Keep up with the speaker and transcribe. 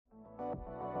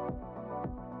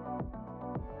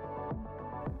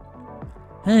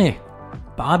Hey,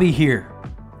 Bobby here.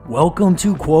 Welcome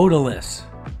to Quotaless,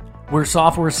 where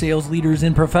software sales leaders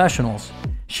and professionals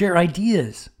share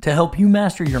ideas to help you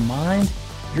master your mind,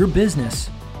 your business,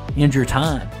 and your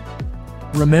time.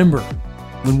 Remember,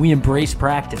 when we embrace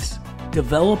practice,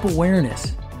 develop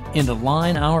awareness, and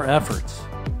align our efforts,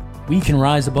 we can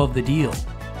rise above the deal.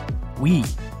 We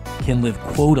can live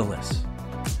quotaless.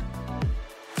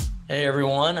 Hey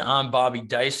everyone, I'm Bobby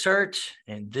Dysart,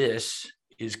 and this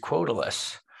is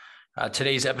Quotaless.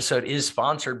 Today's episode is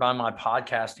sponsored by my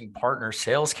podcasting partner,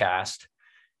 Salescast.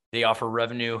 They offer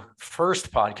revenue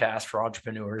first podcast for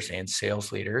entrepreneurs and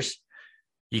sales leaders.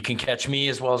 You can catch me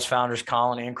as well as founders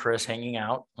Colin and Chris hanging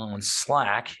out on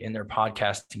Slack in their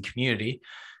podcasting community.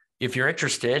 If you're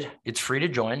interested, it's free to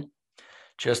join.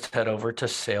 Just head over to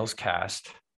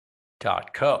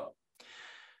salescast.co.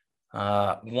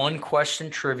 One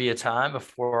question trivia time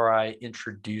before I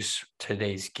introduce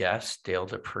today's guest, Dale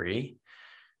Dupree.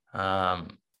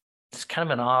 It's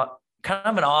kind of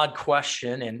an odd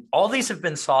question, and all these have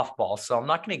been softball, so I'm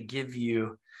not going to give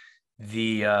you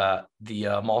the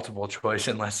multiple choice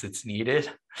unless it's needed.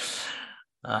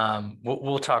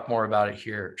 We'll talk more about it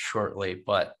here shortly,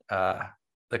 but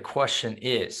the question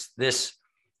is: this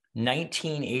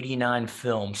 1989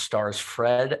 film stars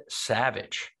Fred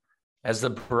Savage as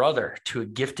the brother to a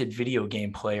gifted video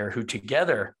game player who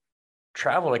together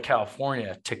travel to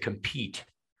California to compete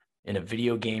in a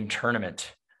video game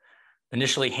tournament.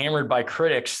 Initially hammered by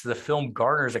critics, the film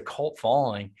garners a cult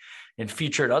following and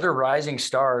featured other rising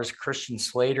stars, Christian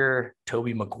Slater,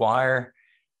 Tobey Maguire,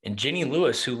 and Jenny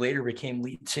Lewis, who later became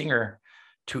lead singer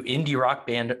to indie rock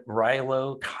band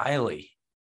Rilo Kiley.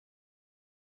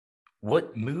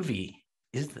 What movie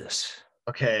is this?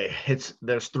 Okay,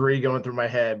 there's three going through my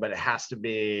head, but it has to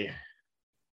be.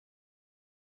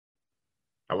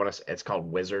 It's called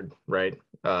Wizard, right?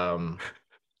 Close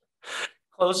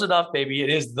enough, baby.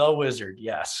 It is The Wizard.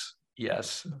 Yes.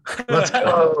 Let's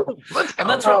go. And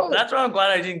that's why I'm glad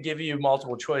I didn't give you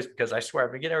multiple choice, because I swear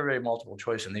I've been getting everybody multiple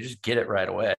choice and they just get it right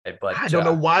away. But I don't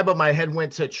know why, but my head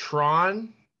went to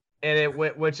Tron, and it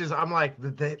went, I'm like,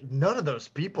 none of those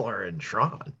people are in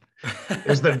Tron. It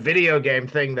was the video game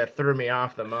thing that threw me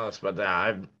off the most. But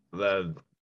any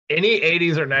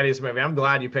 80s or 90s movie, I'm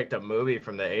glad you picked a movie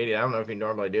from the 80s. I don't know if you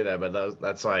normally do that, but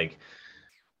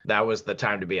that was the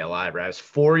time to be alive, right? I was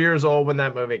 4 years old when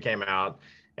that movie came out,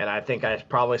 and I think I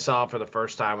probably saw it for the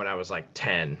first time when I was like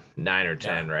 9 or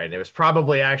 10, yeah. Right? It was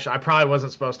probably I probably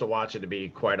wasn't supposed to watch it, to be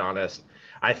quite honest.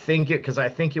 Because I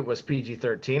think it was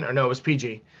PG-13, or no, it was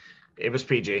PG. It was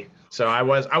PG. So I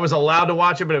was allowed to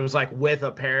watch it, but it was like with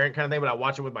a parent kind of thing. But I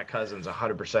watched it with my cousins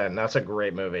 100%. And that's a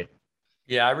great movie.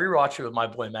 Yeah, I rewatched it with my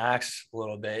boy Max a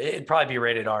little bit. It'd probably be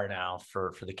rated R now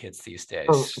for the kids these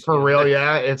days. For real,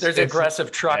 yeah. There's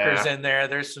aggressive truckers in there.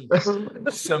 There's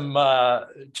some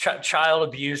child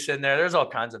abuse in there. There's all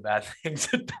kinds of bad things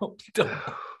that don't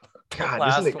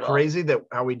God, isn't it crazy that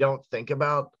how we don't think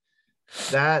about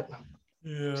that?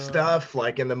 Yeah. Stuff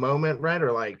like in the moment, right?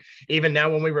 Or like even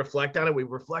now when we reflect on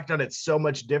it so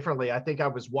much differently. I think I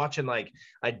was watching like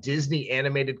a Disney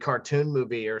animated cartoon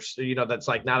movie, or that's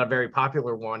like not a very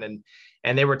popular one,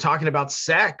 and they were talking about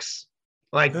sex,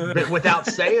 like without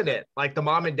saying it, like the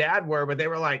mom and dad were, but they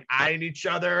were like eyeing each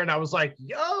other, and I was like,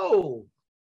 yo,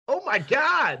 oh my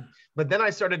God. But then I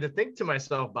started to think to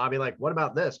myself, Bobby, like, what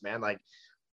about this, man? Like,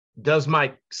 does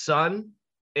my son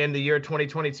in the year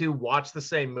 2022 watch the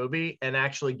same movie and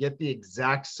actually get the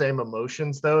exact same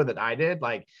emotions though that I did?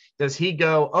 Like, does he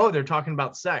go, oh, they're talking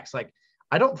about sex? Like,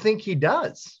 I don't think he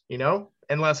does,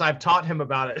 unless I've taught him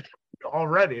about it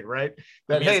already, right?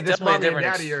 That, hey, this mommy and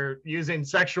daddy are using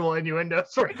sexual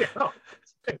innuendos right now.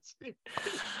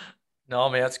 No,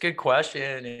 man, that's a good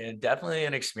question, and definitely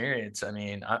an experience. I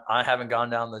mean, I haven't gone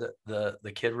down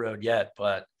the kid road yet,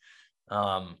 but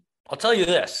I'll tell you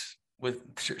this. With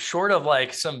short of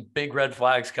like some big red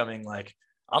flags coming, like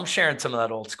I'm sharing some of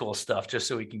that old school stuff just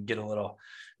so we can get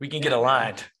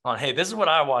aligned on, hey, this is what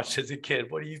I watched as a kid.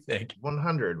 What do you think?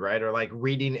 100, right? Or like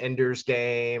reading Ender's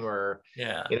Game, or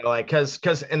like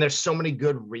because and there's so many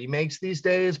good remakes these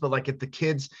days, but like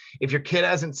if your kid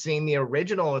hasn't seen the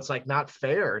original, it's like not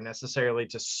fair necessarily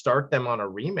to start them on a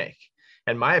remake,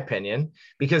 in my opinion,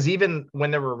 because even when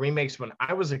there were remakes when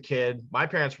I was a kid, my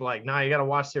parents were like, nah, you got to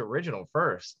watch the original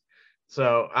first.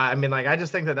 So, I mean, like, I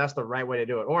just think that that's the right way to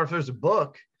do it. Or if there's a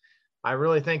book, I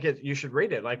really think you should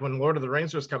read it. Like when Lord of the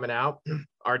Rings was coming out,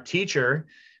 our teacher,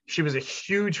 she was a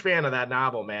huge fan of that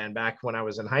novel, man, back when I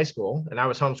was in high school. And I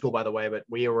was homeschooled, by the way, but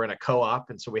we were in a co-op.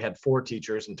 And so we had 4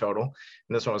 teachers in total.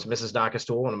 And this one was Mrs.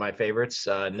 Dockestool, one of my favorites.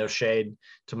 No shade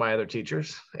to my other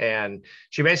teachers. And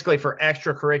she basically, for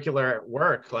extracurricular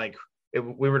work, like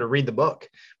we were to read the book.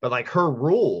 But like her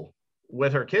rule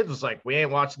with her kids was like, we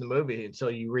ain't watching the movie until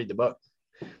you read the book,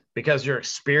 because your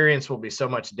experience will be so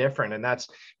much different. And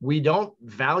we don't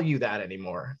value that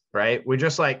anymore, right? We're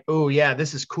just like, oh yeah,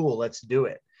 this is cool, let's do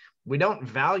it. We don't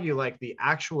value like the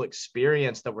actual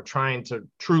experience that we're trying to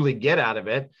truly get out of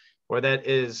it, or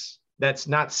that's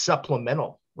not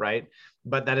supplemental, right?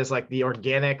 But that is like the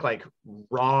organic, like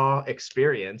raw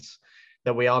experience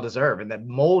that we all deserve, and that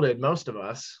molded most of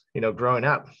us, growing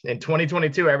up. In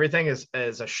 2022, everything is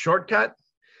a shortcut.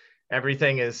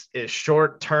 Everything is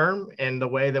short term in the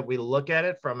way that we look at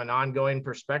it from an ongoing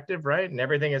perspective, right? And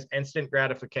everything is instant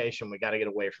gratification. We got to get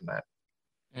away from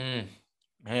that.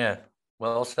 Yeah,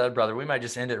 well said, brother. We might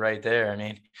just end it right there. I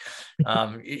mean,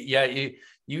 yeah,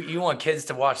 you want kids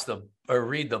to watch or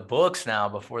read the books now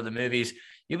before the movies.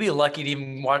 You'd be lucky to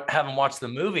even have them watch the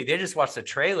movie. They just watch the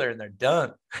trailer and they're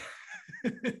done.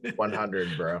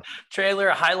 100, bro. Trailer,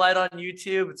 a highlight on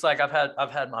YouTube. It's like I've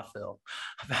had my fill.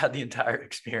 I've had the entire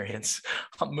experience.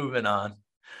 I'm moving on.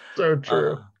 So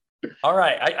true. All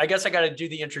right. I guess I got to do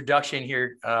the introduction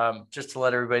here, just to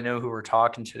let everybody know who we're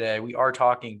talking today. We are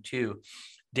talking to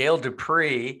Dale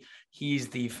Dupree. He's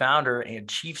the founder and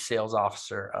chief sales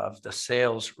officer of the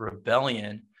Sales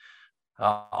Rebellion,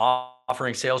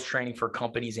 offering sales training for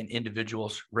companies and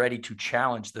individuals ready to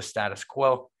challenge the status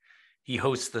quo. He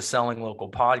hosts the Selling Local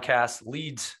podcast,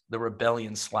 leads the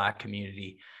Rebellion Slack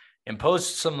community, and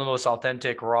posts some of the most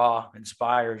authentic, raw,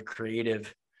 inspired,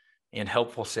 creative, and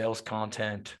helpful sales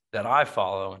content that I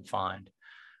follow and find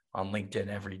on LinkedIn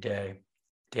every day.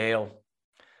 Dale,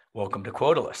 welcome to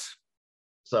Quotaless.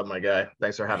 What's up, my guy?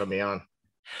 Thanks for having me on.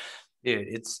 Dude,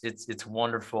 it's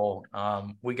wonderful.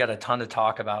 We got a ton to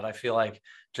talk about. I feel like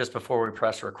just before we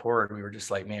press record, we were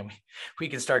just like, man, we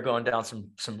can start going down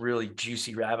some really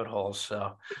juicy rabbit holes.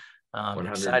 So I'm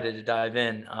excited to dive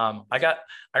in. I got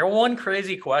one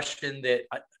crazy question that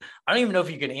I don't even know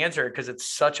if you can answer it, because it's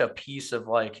such a piece of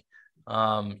like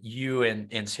you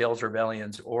and Sales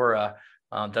Rebellion's aura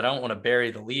that I don't want to bury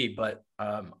the lead, but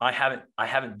I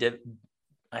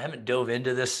haven't dove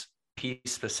into this piece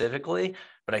specifically,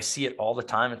 but I see it all the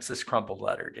time. It's this crumpled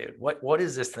letter, dude. What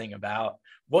is this thing about?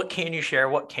 What can you share?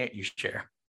 What can't you share?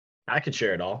 I could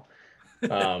share it all.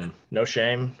 No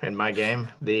shame in my game.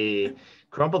 The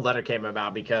crumpled letter came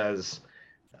about because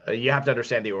you have to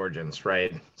understand the origins,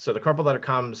 right? So the crumpled letter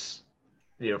comes,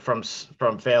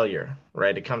 from failure,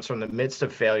 right? It comes from the midst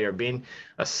of failure, being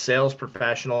a sales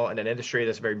professional in an industry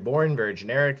that's very boring, very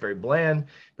generic, very bland,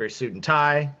 very suit and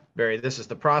tie, this is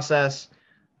the process.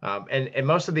 And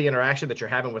most of the interaction that you're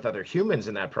having with other humans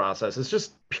in that process is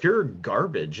just pure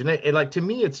garbage. And it like, to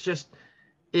me, it's just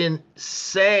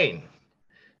insane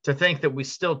to think that we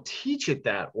still teach it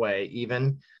that way,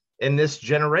 even in this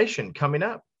generation coming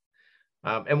up.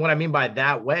 And what I mean by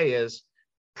that way is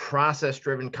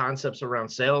process-driven concepts around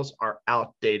sales are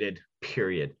outdated,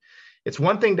 period. It's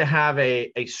one thing to have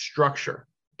a structure,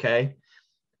 okay?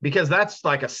 Because that's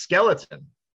like a skeleton,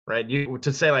 right?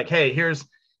 To say like, hey, here's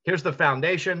the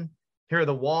foundation, here are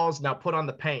the walls, now put on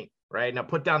the paint, right? Now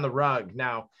put down the rug,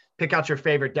 now pick out your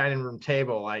favorite dining room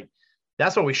table. Like,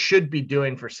 that's what we should be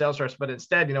doing for sales reps. But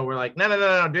instead, we're like,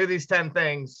 no, do these 10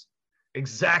 things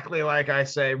exactly like I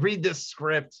say, read this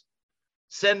script,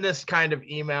 send this kind of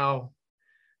email,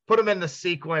 put them in the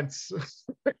sequence,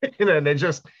 and it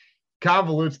just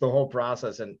convolutes the whole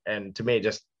process. And to me,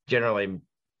 just generally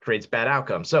creates bad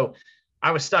outcomes. So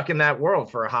I was stuck in that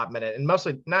world for a hot minute, and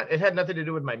mostly it had nothing to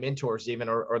do with my mentors even,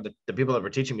 or the people that were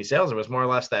teaching me sales. It was more or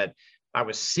less that I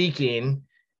was seeking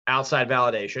outside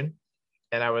validation,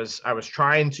 and I was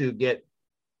trying to get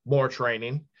more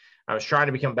training. I was trying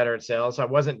to become better at sales. I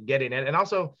wasn't getting it. And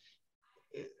also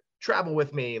travel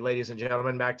with me, ladies and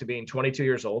gentlemen, back to being 22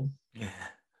 years old. Yeah.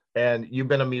 And you've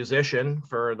been a musician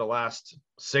for the last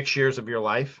 6 years of your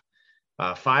life.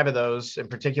 5 of those in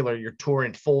particular, you're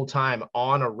touring full time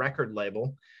on a record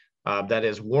label that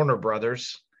is Warner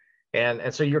Brothers.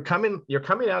 And so you're coming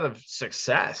out of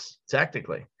success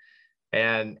technically.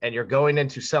 And you're going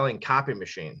into selling copy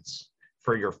machines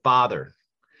for your father.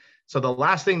 So the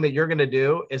last thing that you're going to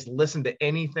do is listen to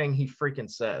anything he freaking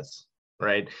says,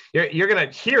 right? You're going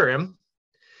to hear him,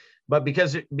 but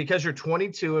because you're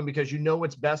 22 and because you know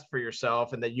what's best for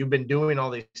yourself and that you've been doing all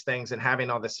these things and having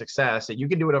all this success, that you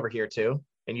can do it over here too,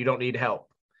 and you don't need help,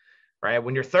 right?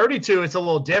 When you're 32, it's a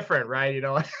little different, right?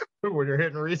 When you're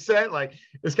hitting reset, like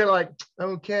it's kind of like,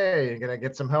 okay, gonna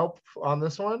get some help on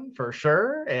this one for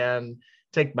sure, and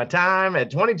take my time.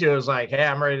 At 22, it was like, hey,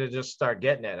 I'm ready to just start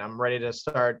getting it. I'm ready to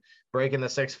start breaking the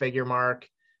 6-figure mark.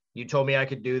 You told me I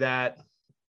could do that.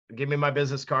 Give me my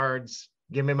business cards.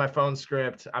 Give me my phone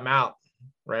script. I'm out,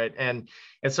 right? And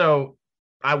so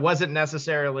I wasn't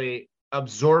necessarily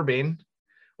absorbing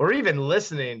or even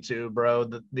listening to, bro,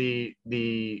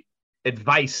 the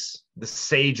advice, the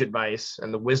sage advice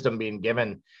and the wisdom being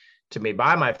given to me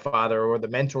by my father or the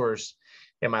mentors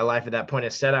in my life at that point.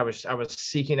 Instead, I was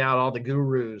seeking out all the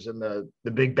gurus and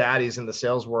the big baddies in the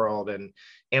sales world and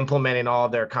implementing all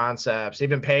of their concepts,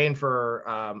 even paying for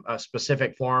a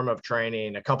specific form of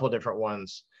training, a couple of different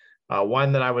ones.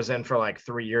 One that I was in for like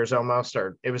 3 years almost,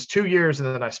 or it was 2 years.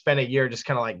 And then I spent a year just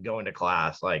kind of like going to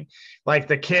class, like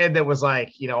the kid that was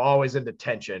like, always in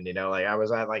detention, like I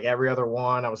was at like every other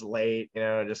one. I was late,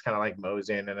 just kind of like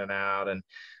moseying in and out. And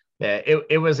yeah,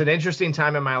 it was an interesting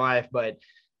time in my life, but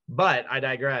I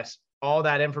digress. All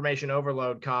that information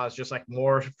overload caused just like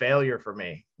more failure for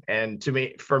me. And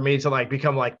for me to like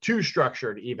become like too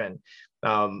structured even.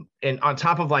 And on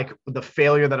top of like the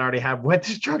failure that I already have with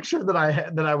the structure that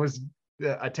I was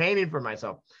attaining for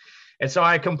myself. And so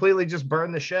I completely just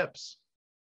burned the ships.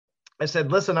 I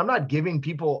said, listen, I'm not giving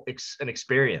people an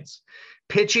experience.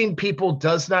 Pitching people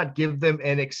does not give them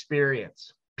an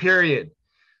experience, period.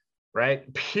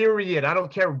 Right? Period. I don't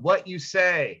care what you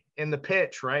say in the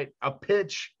pitch, right? A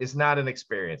pitch is not an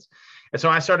experience. And so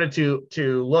I started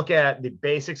to look at the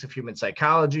basics of human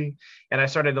psychology. And I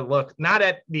started to look not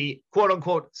at the quote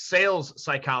unquote sales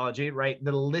psychology, right?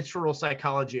 The literal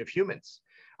psychology of humans.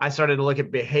 I started to look at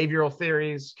behavioral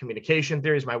theories, communication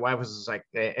theories. My wife was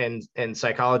in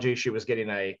psychology. She was getting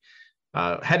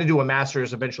had to do a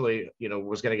master's eventually,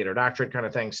 was going to get her doctorate kind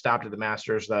of thing. Stopped at the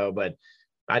master's though, but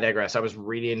I digress. I was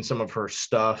reading some of her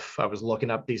stuff. I was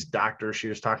looking up these doctors she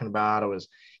was talking about. I was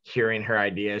hearing her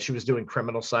ideas. She was doing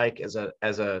criminal psych as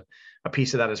a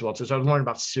piece of that as well too. So I was learning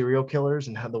about serial killers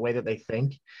and how the way that they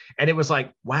think. And it was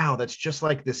like, wow, that's just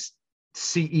like this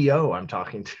CEO I'm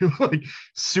talking to, like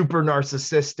super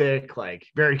narcissistic, like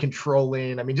very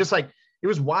controlling. I mean, just like it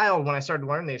was wild when I started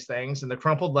learning these things. And the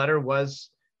crumpled letter was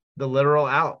the literal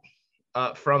out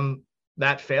from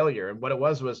that failure. And what it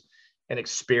was an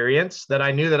experience that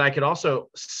I knew that I could also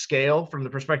scale from the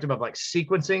perspective of like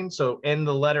sequencing. So in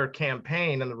the letter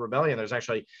campaign and the rebellion, there's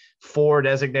actually 4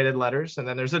 designated letters, and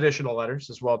then there's additional letters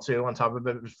as well too on top of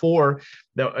it. 4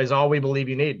 that is all we believe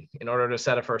you need in order to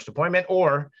set a first appointment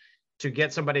or to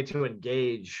get somebody to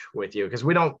engage with you, because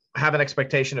we don't have an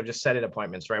expectation of just setting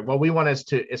appointments, right? What we want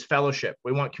is fellowship.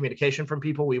 We want communication from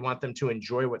people. We want them to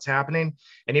enjoy what's happening.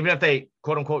 And even if they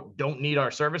quote unquote don't need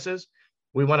our services,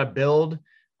 we want to build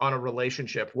on a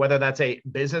relationship, whether that's a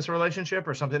business relationship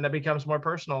or something that becomes more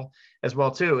personal as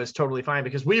well too, is totally fine,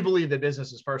 because we believe that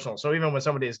business is personal. So even when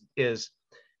somebody is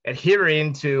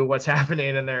adhering to what's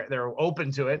happening and they're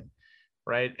open to it,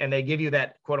 right, and they give you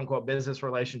that quote unquote business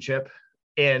relationship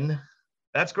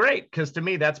that's great, because to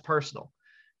me that's personal.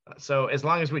 So as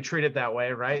long as we treat it that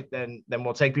way, right, then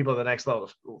we'll take people to the next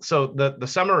level. So the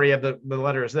summary of the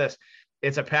letter is this: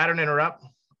 it's a pattern interrupt.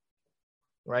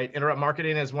 Right? Interrupt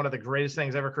marketing is one of the greatest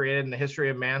things ever created in the history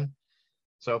of man.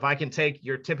 So if I can take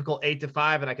your typical 8 to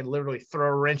 5 and I can literally throw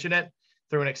a wrench in it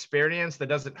through an experience that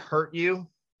doesn't hurt you,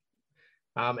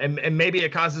 and maybe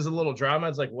it causes a little drama.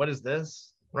 It's like, what is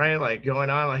this? Right? Like going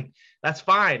on, like, that's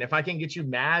fine. If I can get you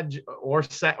mad or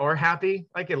set or happy,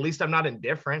 like at least I'm not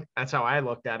indifferent. That's how I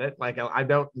looked at it. Like I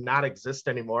don't not exist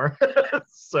anymore.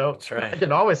 So that's right. I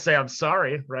can always say I'm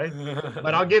sorry, right?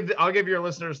 But I'll give your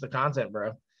listeners the content,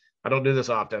 bro. I don't do this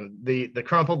often. The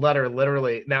crumpled letter,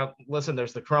 literally. Now, listen,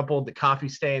 there's the crumpled, the coffee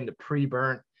stain, the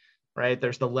pre-burnt, right?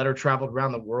 There's the letter traveled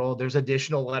around the world. There's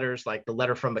additional letters like the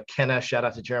letter from McKenna. Shout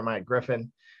out to Jeremiah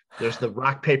Griffin. There's the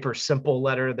rock, paper, simple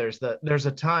letter. There's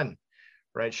a ton,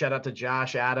 right? Shout out to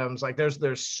Josh Adams. Like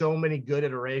there's so many good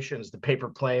iterations. The paper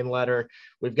plane letter.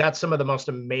 We've got some of the most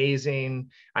amazing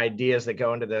ideas that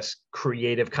go into this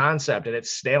creative concept, and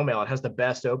it's snail mail. It has the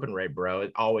best open rate, bro.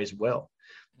 It always will.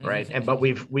 Right. But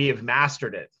we have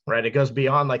mastered it, right? It goes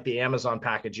beyond like the Amazon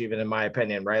package, even in my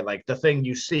opinion, right? Like the thing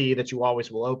you see that you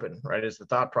always will open, right, is the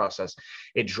thought process.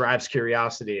 It drives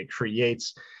curiosity. It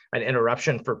creates an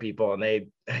interruption for people, and they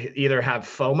either have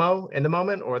FOMO in the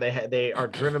moment, or they are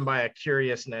driven by a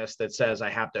curiousness that says I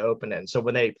have to open it. And so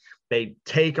when they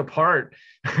take apart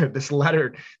this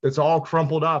letter that's all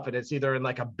crumpled up, and it's either in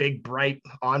like a big bright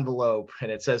envelope and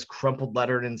it says crumpled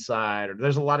letter inside, or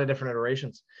there's a lot of different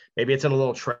iterations. Maybe it's in a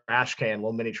little trash can,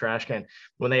 little mini trash can.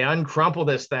 When they uncrumple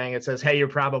this thing, it says, hey, you're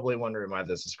probably wondering why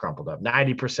this is crumpled up.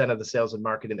 90% of the sales and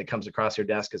marketing that comes across your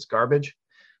desk is garbage.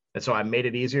 And so I made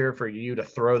it easier for you to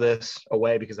throw this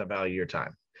away because I value your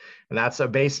time. And that's the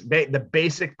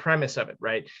basic premise of it,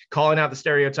 right? Calling out the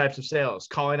stereotypes of sales,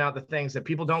 calling out the things that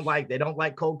people don't like. They don't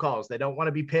like cold calls. They don't want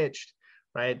to be pitched,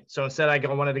 right? So instead I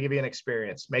wanted to give you an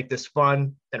experience, make this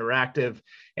fun, interactive,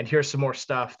 and here's some more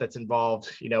stuff that's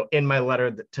involved, in my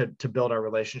letter to build our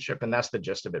relationship. And that's the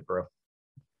gist of it, bro.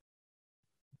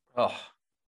 Oh,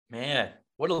 man.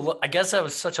 I guess that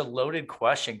was such a loaded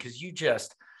question, because you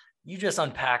just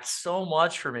unpacked so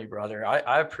much for me, brother.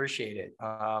 I appreciate it.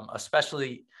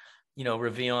 Especially,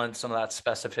 revealing some of that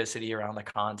specificity around the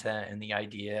content and the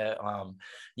idea.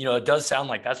 It does sound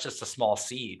like that's just a small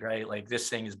seed, right? Like this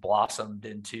thing has blossomed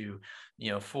into,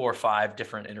 4 or 5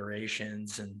 different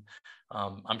iterations. And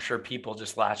I'm sure people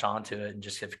just latch onto it and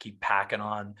just have to keep packing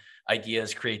on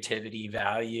ideas, creativity,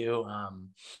 value.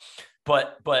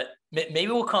 But maybe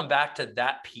we'll come back to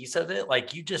that piece of it.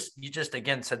 Like you just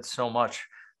again said so much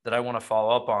that I want to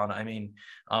follow up on. I mean,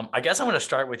 I guess I'm going to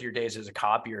start with your days as a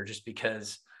copier, just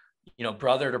because,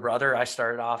 brother to brother, I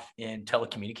started off in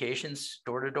telecommunications,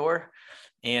 door to door.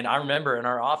 And I remember in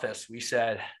our office, we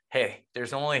said, hey,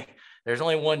 there's only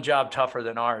one job tougher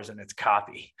than ours, and it's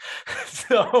copy.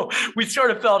 So we sort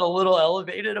of felt a little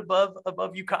elevated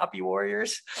above you copy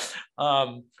warriors.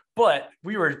 But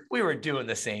we were doing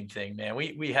the same thing, man.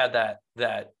 We had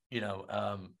that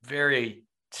very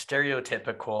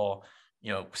stereotypical,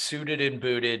 suited and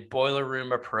booted boiler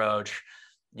room approach,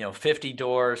 50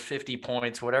 doors, 50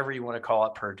 points, whatever you want to call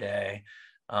it per day.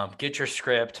 Get your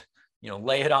script,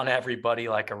 lay it on everybody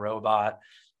like a robot,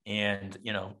 and,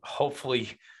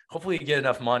 hopefully you get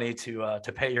enough money to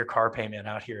pay your car payment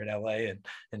out here in LA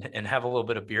and have a little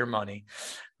bit of beer money.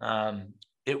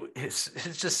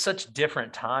 It's just such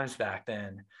different times back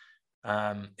then.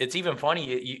 It's even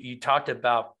funny. You talked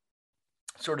about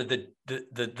sort of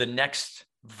the next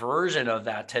version of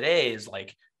that today is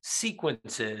like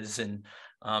sequences and,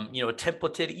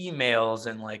 templated emails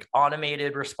and like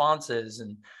automated responses.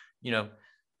 And,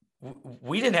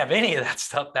 we didn't have any of that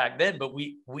stuff back then,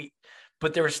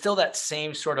 but there was still that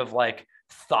same sort of like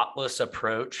thoughtless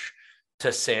approach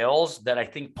to sales that I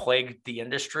think plagued the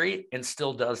industry and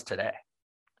still does today.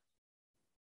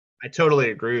 I totally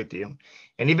agree with you.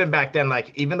 And even back then,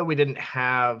 like, even though we didn't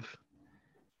have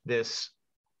this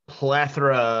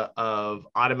plethora of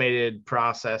automated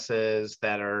processes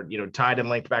that are, tied and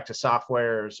linked back to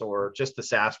softwares or just the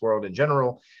SaaS world in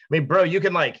general. I mean, bro, you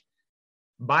can like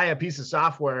buy a piece of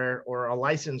software or a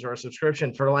license or a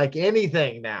subscription for like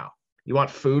anything now. You want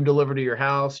food delivered to your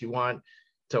house. You want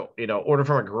to, order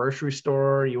from a grocery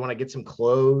store. You want to get some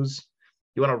clothes.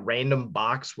 You want a random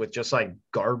box with just like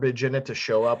garbage in it to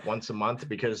show up once a month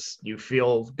because you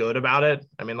feel good about it.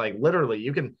 I mean, like literally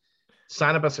you can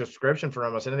sign up a subscription for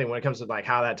almost anything when it comes to like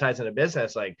how that ties into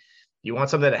business. Like you want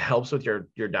something that helps with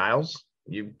your dials.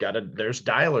 There's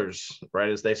dialers, right?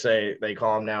 As they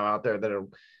call them now out there,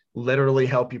 that'll literally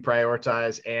help you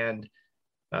prioritize and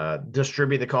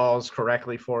distribute the calls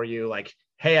correctly for you. Like,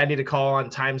 hey, I need to call on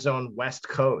time zone West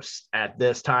Coast at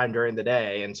this time during the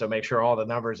day. And so make sure all the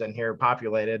numbers in here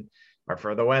populated are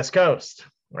for the West Coast,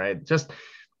 right? Just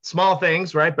small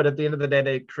things, right? But at the end of the day,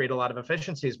 they create a lot of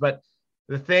efficiencies. But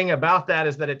the thing about that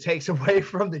is that it takes away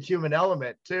from the human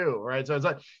element too, right? So it's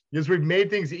like, because we've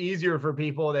made things easier for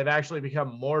people, they've actually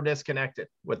become more disconnected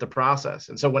with the process.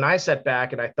 And so when I sat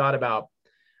back and I thought about,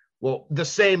 well, the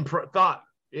same thought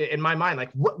in my mind,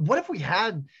 like what if we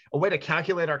had a way to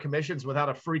calculate our commissions without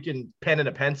a freaking pen and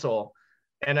a pencil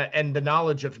and the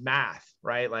knowledge of math,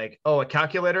 right? Like, oh, a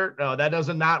calculator? No, that does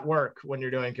not work when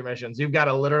you're doing commissions. You've got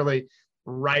to literally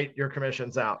write your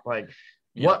commissions out. Like,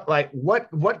 yeah.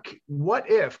 What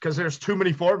if, because there's too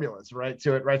many formulas, right,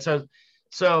 to it, right?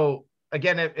 So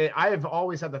again, I've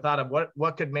always had the thought of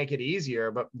what could make it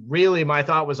easier, but really my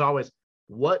thought was always,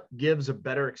 what gives a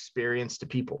better experience to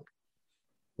people?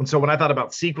 And so when I thought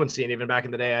about sequencing, even back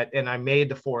in the day, I made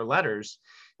the 4 letters,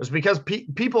 it was because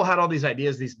people had all these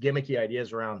ideas, these gimmicky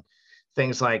ideas around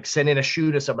things like sending a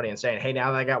shoe to somebody and saying, hey,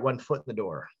 now that I got one foot in the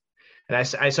door. And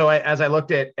as I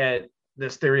looked at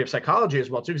this theory of psychology as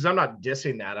well too, because I'm not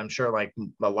dissing that. I'm sure like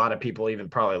a lot of people even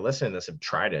probably listening to this have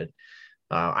tried it.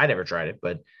 I never tried it,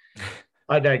 but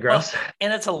I digress. Well,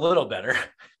 and it's a little better.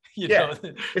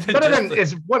 It's better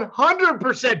it's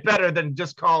 100% better than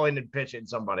just calling and pitching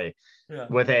somebody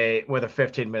with a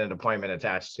 15-minute appointment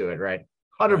attached to it, right?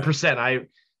 100%. Right. I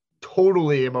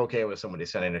totally am okay with somebody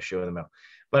sending a shoe in the mail.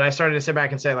 But I started to sit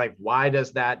back and say, like, why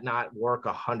does that not work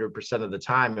 100% of the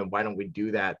time? And why don't we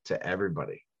do that to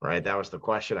everybody? Right. That was the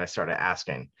question I started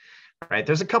asking. Right.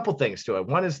 There's a couple things to it.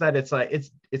 One is that it's like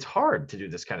it's hard to do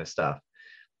this kind of stuff.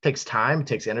 It takes time, it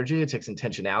takes energy, it takes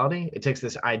intentionality, it takes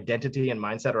this identity and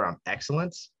mindset around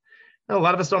excellence. And a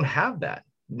lot of us don't have that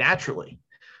naturally.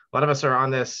 A lot of us are on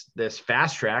this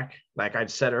fast track, like I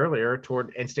said earlier,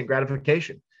 toward instant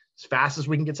gratification. As fast as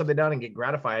we can get something done and get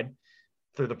gratified,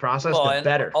 through the process, the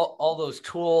better. All those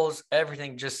tools,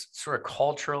 everything, just sort of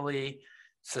culturally,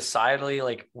 societally,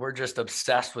 like we're just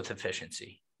obsessed with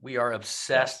efficiency. We are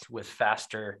obsessed with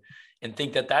faster, and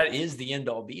think that is the end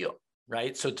all be all,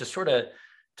 right? So to sort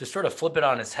of flip it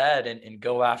on its head and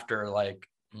go after like,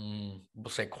 we'll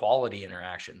say quality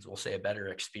interactions, we'll say a better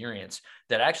experience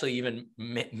that actually even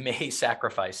may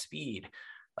sacrifice speed,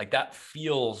 like that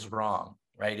feels wrong,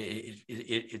 right?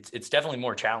 It's definitely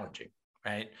more challenging,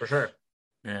 right? For sure.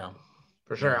 Yeah.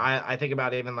 For sure. Yeah. I think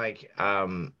about even like,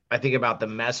 I think about the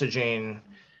messaging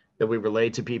that we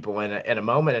relate to people in a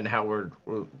moment, and how we're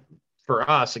for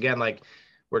us, again, like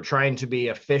we're trying to be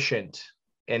efficient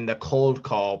in the cold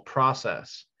call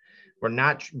process. We're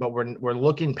not, but we're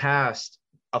looking past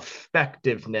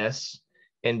effectiveness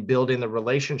in building the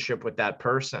relationship with that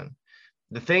person.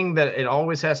 The thing that it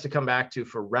always has to come back to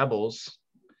for rebels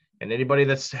and anybody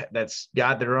that's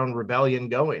got their own rebellion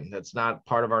going, that's not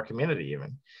part of our community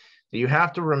even, you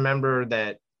have to remember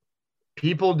that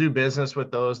people do business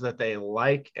with those that they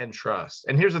like and trust.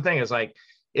 And here's the thing is like,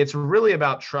 it's really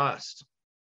about trust.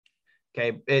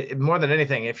 Okay. More than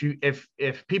anything,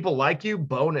 if people like you,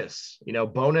 bonus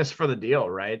for the deal,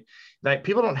 right? Like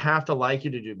people don't have to like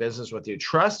you to do business with you.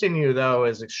 Trusting you though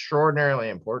is extraordinarily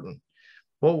important.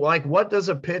 Well, like what does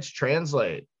a pitch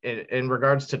translate in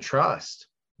regards to trust?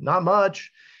 Not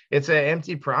much. It's an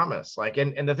empty promise. Like,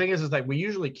 and the thing is like we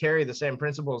usually carry the same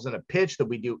principles in a pitch that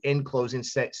we do in closing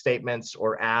statements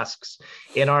or asks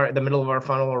in the middle of our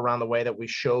funnel, around the way that we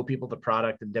show people the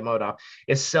product and demo it off.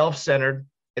 It's self-centered.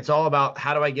 It's all about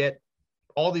how do I get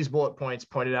all these bullet points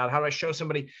pointed out? How do I show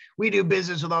somebody we do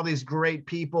business with all these great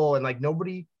people? And like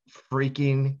nobody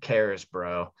freaking cares,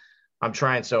 bro. I'm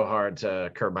trying so hard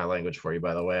to curb my language for you,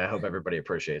 by the way. I hope everybody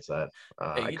appreciates that.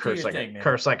 Hey, I curse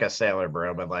like a sailor,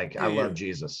 bro, but like I love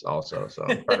Jesus also. So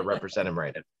I'm trying to represent him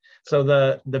right now. So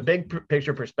the big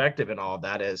picture perspective in all of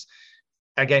that is,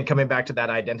 again, coming back to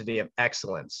that identity of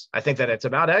excellence. I think that it's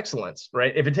about excellence,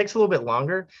 right? If it takes a little bit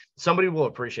longer, somebody will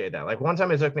appreciate that. Like one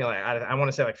time it took me like, I want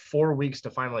to say like 4 weeks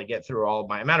to finally get through all of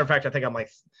my, matter of fact, I think I'm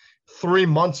like 3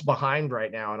 months behind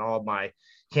right now in all of my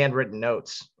handwritten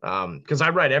notes. Because I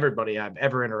write everybody I've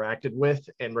ever interacted with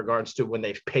in regards to when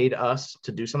they've paid us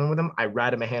to do something with them, I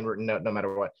write them a handwritten note no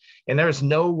matter what. And there's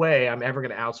no way I'm ever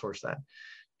going to outsource that.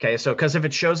 Okay, so because if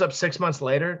it shows up 6 months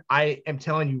later, I am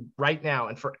telling you right now,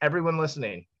 and for everyone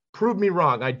listening, prove me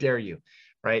wrong, I dare you,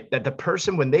 right? That the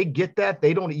person, when they get that,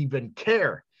 they don't even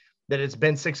care that it's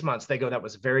been 6 months. They go, that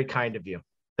was very kind of you.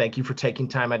 Thank you for taking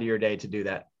time out of your day to do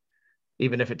that.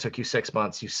 Even if it took you 6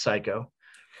 months, you psycho,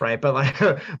 right? But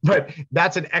like, but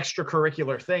that's an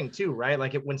extracurricular thing too, right?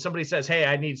 Like when somebody says, hey,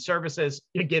 I need services,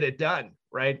 you get it done,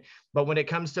 right? But when it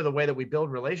comes to the way that we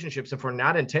build relationships, if we're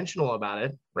not intentional about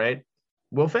it, right,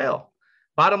 we'll fail.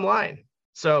 Bottom line.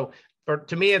 So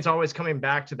to me, it's always coming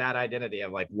back to that identity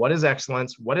of like, what is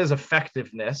excellence? What is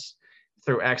effectiveness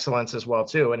through excellence as well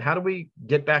too? And how do we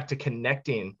get back to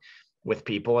connecting with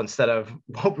people instead of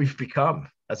what we've become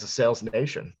as a sales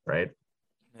nation, right?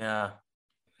 Yeah.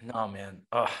 No, man.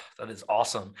 Oh, that is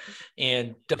awesome.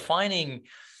 And defining,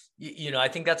 I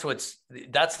think that's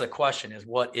the question is,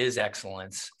 what is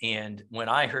excellence? And when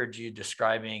I heard you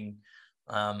describing,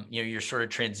 your sort of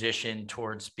transition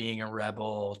towards being a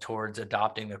rebel, towards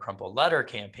adopting the Crumpled Letter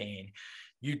campaign,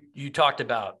 you talked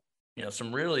about,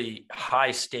 some really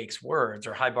high stakes words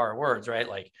or high bar words, right?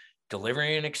 Like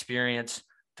delivering an experience,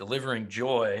 delivering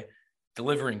joy,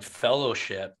 delivering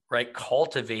fellowship, right?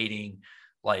 Cultivating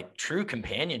like true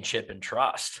companionship and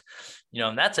trust,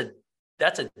 and that's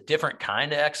a different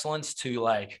kind of excellence to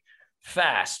like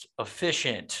fast,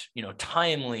 efficient,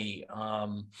 timely,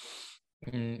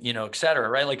 et cetera,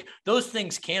 right? Like those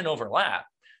things can overlap,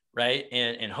 right?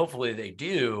 And hopefully they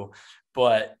do,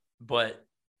 but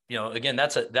again,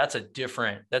 that's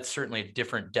certainly a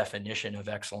different definition of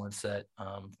excellence that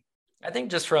I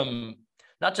think just from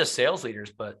not just sales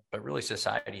leaders, but really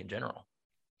society in general.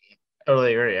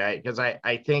 Totally agree. Because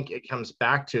I think it comes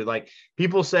back to like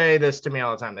people say this to me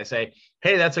all the time. They say,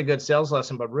 hey, that's a good sales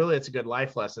lesson, but really it's a good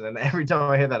life lesson. And every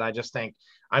time I hear that, I just think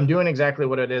I'm doing exactly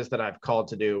what it is that I've called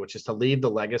to do, which is to leave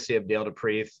the legacy of Dale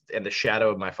Dupree in the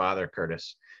shadow of my father,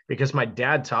 Curtis, because my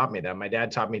dad taught me that. My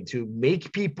dad taught me to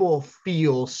make people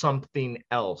feel something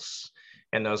else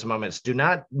in those moments. Do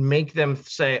not make them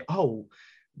say, oh,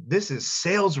 this is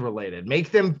sales related. Make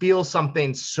them feel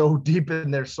something so deep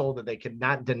in their soul that they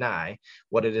cannot deny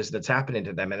what it is that's happening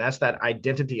to them. And that's that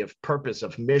identity of purpose,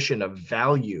 of mission, of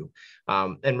value.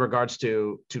 in regards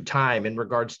to time, in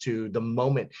regards to the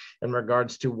moment, in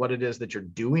regards to what it is that you're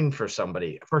doing for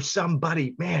somebody.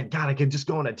 Man, God, I could just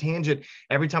go on a tangent.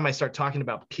 Every time I start talking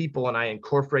about people and I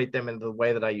incorporate them into the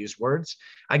way that I use words,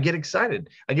 I get excited.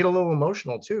 I get a little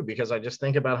emotional too, because I just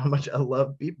think about how much I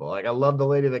love people. Like, I love the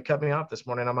lady that cut me off this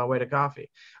morning on my way to coffee.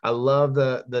 I love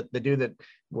the dude that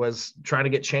was trying to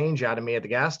get change out of me at the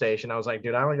gas station. I was like,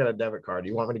 dude, I only got a debit card.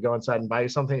 You want me to go inside and buy you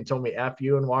something? He told me F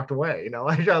you and walked away.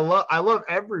 Like, I love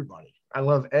everybody. I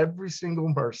love every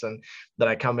single person that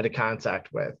I come into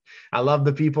contact with. I love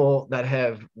the people that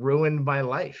have ruined my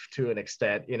life to an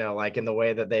extent, like in the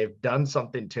way that they've done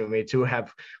something to me to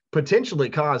have potentially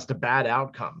caused bad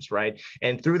outcomes, right?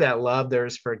 And through that love,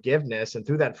 there's forgiveness. And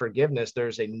through that forgiveness,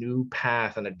 there's a new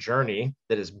path and a journey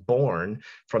that is born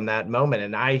from that moment.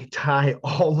 And I tie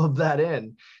all of that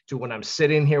in to when I'm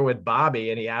sitting here with Bobby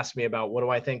and he asked me about what do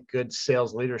I think good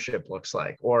sales leadership looks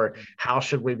like, or how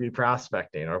should we be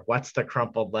prospecting, or what's the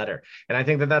crumpled letter. And I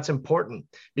think that that's important,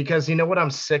 because you know what I'm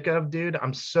sick of, dude?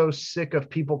 I'm so sick of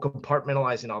people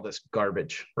compartmentalizing all this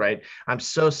garbage, right? I'm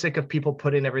so sick of people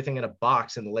putting everything in a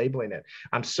box and labeling it.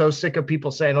 I'm so sick of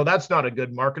people saying, oh, that's not a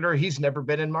good marketer. He's never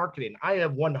been in marketing. I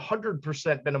have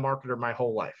 100% been a marketer my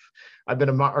whole life. I've been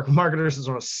a marketer since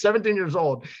I was 17 years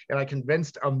old, and I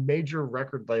convinced a major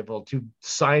record label to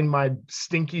sign my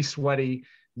stinky, sweaty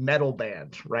metal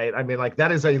band, right? I mean, like,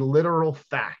 that is a literal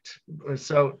fact.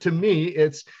 So to me,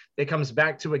 it comes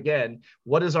back to, again,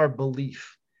 what is our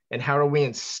belief and how are we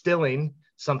instilling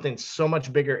something so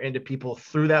much bigger into people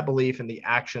through that belief and the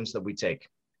actions that we take?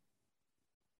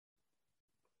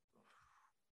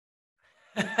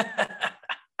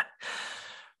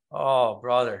 Oh,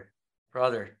 brother,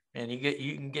 man,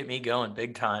 you can get me going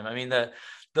big time. I mean, the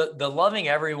loving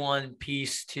everyone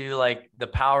piece too, like the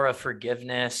power of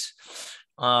forgiveness,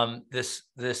 this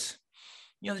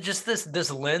just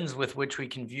this lens with which we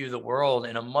can view the world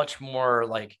in a much more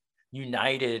like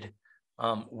united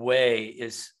way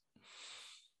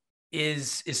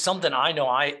is something I know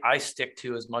I stick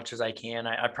to as much as I can.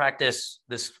 I practice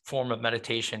this form of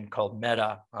meditation called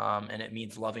metta, and it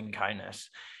means loving kindness.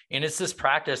 And it's this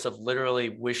practice of literally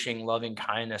wishing loving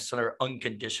kindness sort of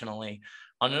unconditionally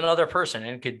on another person.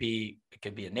 And it could be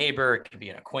a neighbor, it could be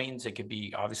an acquaintance, it could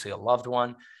be obviously a loved one,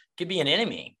 it could be an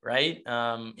enemy, right?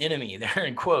 Enemy there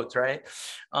in quotes, right?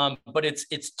 But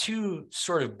it's to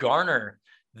sort of garner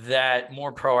that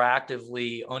more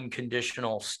proactively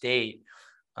unconditional state.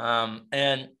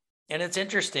 And it's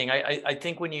interesting. I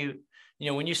think when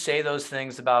you say those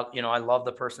things about, I love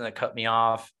the person that cut me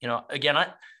off, again,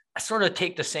 I sort of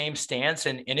take the same stance,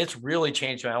 and it's really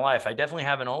changed my life. I definitely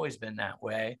haven't always been that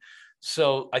way.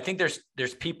 So I think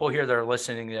there's people here that are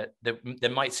listening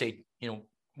that might say,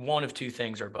 one of two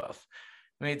things or both.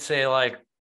 I mean, say like,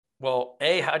 well,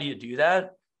 A, how do you do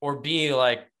that? Or B,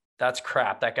 like, that's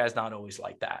crap. That guy's not always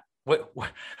like that.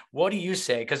 What do you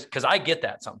say? Because I get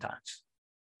that sometimes.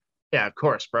 Yeah, of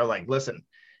course, bro. Like, listen,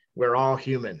 we're all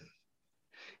human.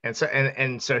 And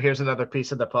so here's another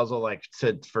piece of the puzzle, like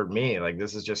for me, like,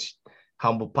 this is just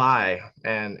humble pie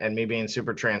and me being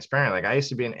super transparent. Like, I used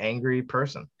to be an angry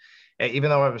person. Even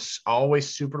though I was always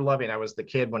super loving, I was the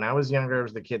kid when I was younger, I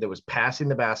was the kid that was passing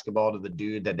the basketball to the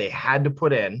dude that they had to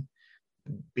put in,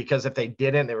 because if they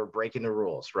didn't, they were breaking the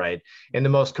rules, right? In the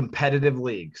most competitive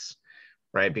leagues,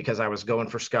 right? Because I was going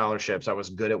for scholarships. I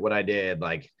was good at what I did.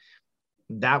 Like,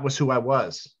 that was who I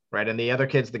was. Right. And the other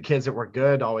kids, the kids that were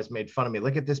good, always made fun of me.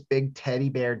 Look at this big teddy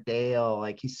bear Dale.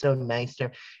 Like, he's so nice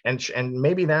to him. And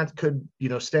maybe that could,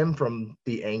 stem from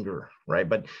the anger. Right.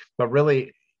 But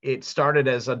really, it started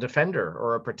as a defender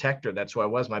or a protector. That's who I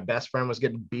was. My best friend was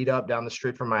getting beat up down the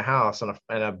street from my house, and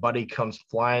a buddy comes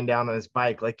flying down on his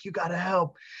bike, like, you got to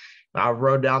help. And I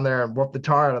rode down there and whooped the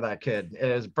tar out of that kid.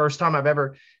 It was the first time I've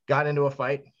ever gotten into a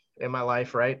fight in my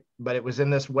life, right? But it was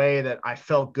in this way that I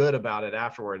felt good about it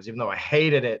afterwards, even though I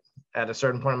hated it at a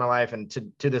certain point in my life. And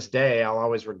to this day, I'll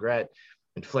always regret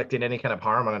inflicting any kind of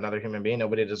harm on another human being.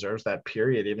 Nobody deserves that,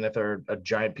 period, even if they're a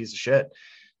giant piece of shit.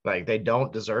 Like, they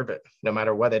don't deserve it, no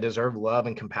matter what. They deserve love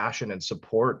and compassion and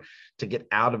support to get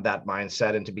out of that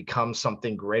mindset and to become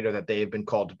something greater that they've been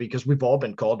called to be, because we've all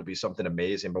been called to be something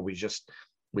amazing, but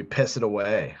we piss it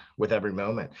away with every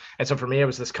moment. And so for me, it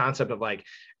was this concept of, like,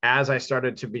 as I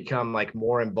started to become like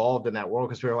more involved in that world,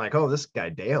 because we were like, oh, this guy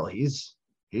Dale,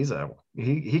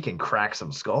 he can crack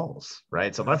some skulls,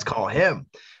 right? So let's call him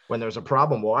when there's a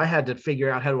problem. Well, I had to figure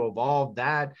out how to evolve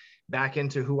that back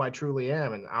into who I truly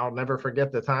am. And I'll never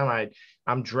forget the time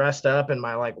I'm dressed up in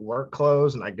my like work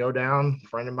clothes, and I go down. A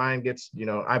friend of mine gets,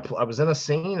 I was in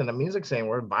a music scene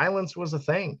where violence was a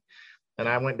thing. And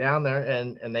I went down there,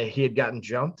 and he had gotten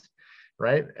jumped,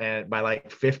 right? And by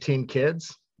like 15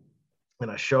 kids. And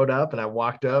I showed up and I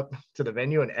walked up to the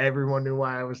venue and everyone knew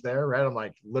why I was there, right? I'm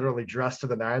like literally dressed to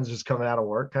the nines, just coming out of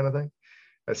work kind of thing,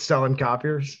 selling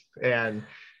copiers. And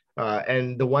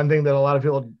the one thing that a lot of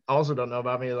people also don't know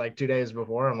about me, like 2 days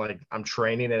before, I'm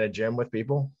training in a gym with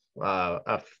people,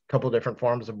 a couple different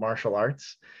forms of martial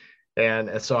arts.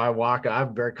 And so I'm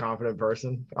a very confident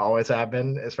person, always have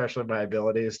been, especially my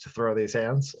abilities to throw these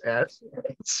hands. And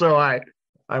so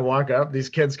I walk up, these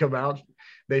kids come out,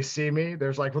 they see me,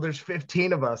 there's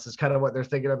 15 of us is kind of what they're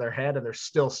thinking in their head, and they're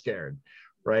still scared,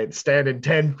 right? Standing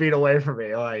 10 feet away from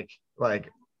me, like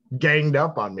ganged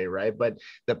up on me, right? But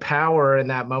the power in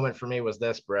that moment for me was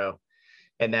this, bro,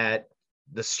 and that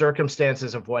the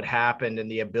circumstances of what happened and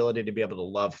the ability to be able to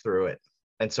love through it.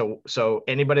 And so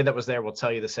anybody that was there will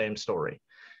tell you the same story.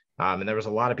 And there was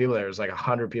a lot of people there. Was like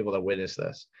 100 people that witnessed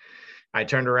this. I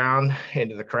turned around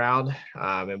into the crowd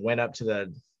and went up to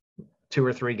the 2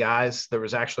 or 3 guys. There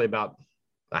was actually about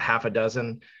a half a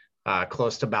dozen,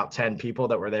 close to about 10 people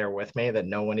that were there with me that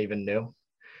no one even knew.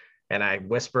 And I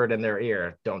whispered in their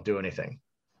ear, "Don't do anything."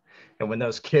 And when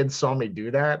those kids saw me do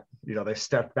that, they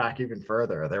stepped back even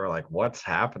further. They were like, "What's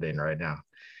happening right now?"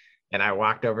 And I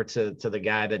walked over to the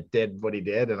guy that did what he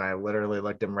did. And I literally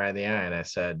looked him right in the eye and I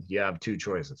said, "You have 2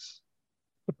 choices."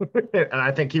 And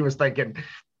I think he was thinking,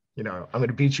 "I'm going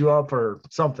to beat you up or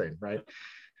something." Right.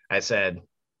 I said,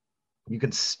 you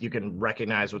can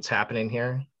recognize what's happening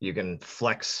here. You can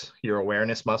flex your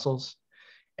awareness muscles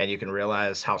and you can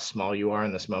realize how small you are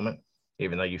in this moment,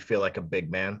 even though you feel like a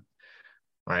big man,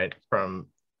 right? From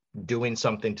doing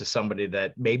something to somebody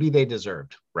that maybe they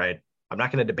deserved, right? I'm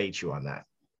not going to debate you on that,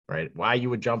 right? Why you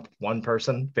would jump one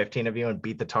person, 15 of you, and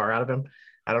beat the tar out of him,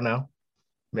 I don't know.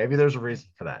 Maybe there's a reason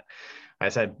for that. I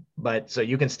said, but so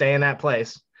you can stay in that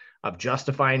place of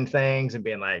justifying things and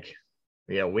being like,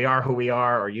 we are who we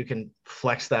are, or you can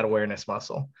flex that awareness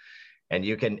muscle and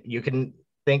you can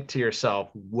think to yourself,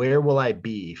 where will I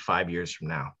be 5 years from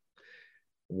now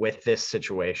with this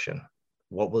situation?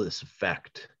 What will this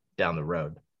affect down the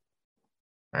road?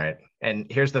 All right. And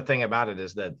here's the thing about it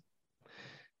is that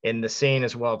in the scene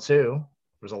as well, too,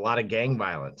 there's a lot of gang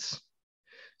violence.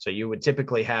 So you would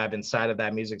typically have inside of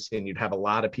that music scene, you'd have a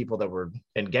lot of people that were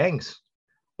in gangs,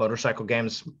 motorcycle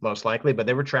gangs, most likely, but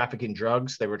they were trafficking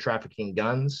drugs. They were trafficking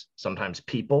guns, sometimes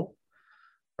people,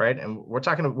 right? And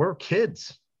we're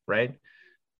kids, right?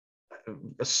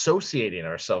 Associating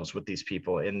ourselves with these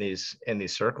people in these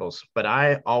circles. But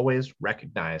I always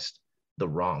recognized the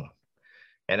wrong.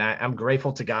 And I'm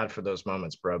grateful to God for those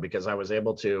moments, bro, because I was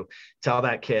able to tell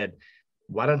that kid,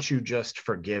 why don't you just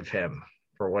forgive him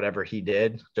for whatever he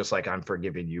did, just like I'm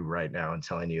forgiving you right now and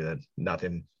telling you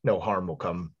that no harm will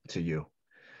come to you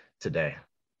today.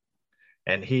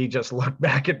 And he just looked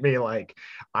back at me like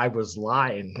I was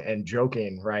lying and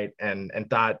joking, right? And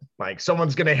thought like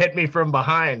someone's going to hit me from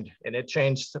behind. And it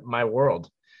changed my world.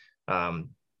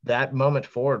 That moment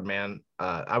forward, man,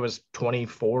 I was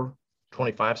 24,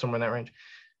 25, somewhere in that range.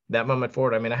 That moment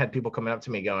forward, I mean, I had people coming up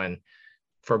to me going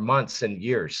for months and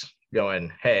years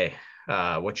going, "Hey,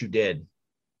 what you did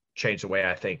changed the way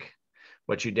I think.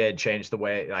 What you did changed the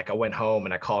way," like I went home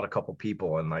and I called a couple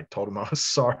people and like told them I was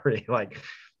sorry. Like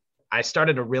I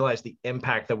started to realize the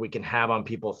impact that we can have on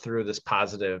people through this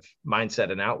positive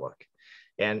mindset and outlook.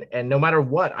 And no matter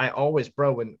what, I always,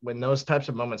 bro, when those types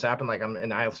of moments happen, like I'm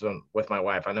in Iceland with my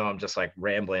wife, I know I'm just like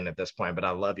rambling at this point, but I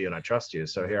love you and I trust you.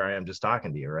 So here I am just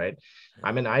talking to you, right?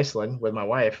 I'm in Iceland with my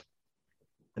wife,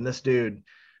 and this dude,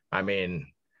 I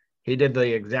mean, he did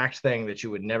the exact thing that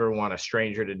you would never want a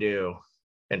stranger to do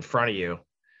in front of you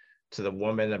to the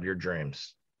woman of your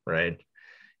dreams, right?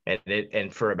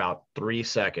 And for about 3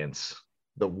 seconds,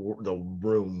 the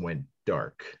room went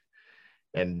dark.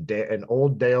 And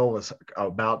old Dale was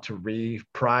about to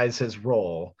reprise his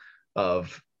role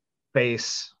of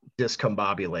face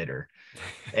discombobulator.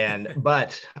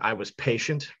 But I was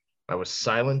patient. I was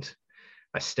silent.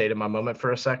 I stayed in my moment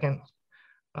for a second.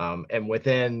 And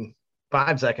within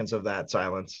 5 seconds of that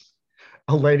silence,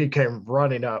 a lady came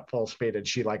running up full speed and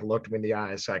she like looked me in the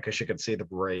eyes because she could see the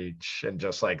rage and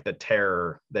just like the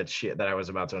terror that I was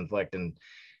about to inflict and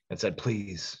said,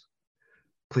 please,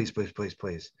 please, please, please,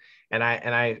 please. And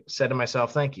I said to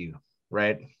myself, thank you.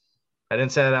 Right. I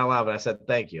didn't say it out loud, but I said,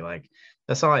 thank you. Like,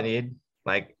 that's all I need.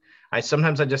 Like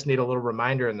sometimes I just need a little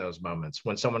reminder in those moments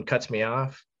when someone cuts me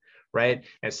off, right?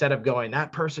 Instead of going,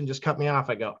 that person just cut me off,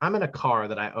 I go, I'm in a car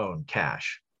that I own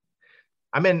cash.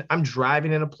 I'm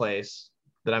driving in a place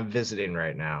that I'm visiting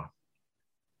right now,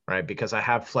 right? Because I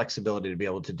have flexibility to be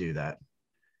able to do that.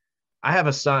 I have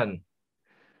a son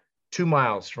 2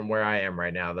 miles from where I am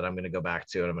right now that I'm going to go back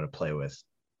to and I'm going to play with.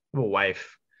 I have a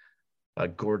wife a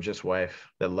gorgeous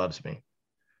wife that loves me.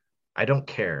 I don't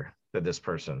care that this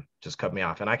person just cut me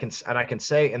off. And I can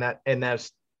say in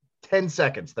those 10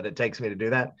 seconds that it takes me to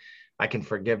do that, I can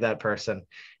forgive that person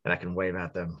and I can wave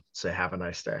at them, say, have a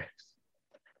nice day.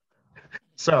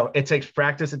 So it takes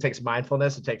practice, it takes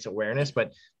mindfulness, it takes awareness, but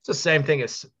it's the same thing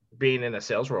as being in a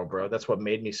sales role, bro. That's what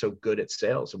made me so good at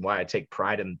sales and why I take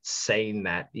pride in saying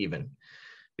that, even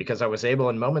because I was able,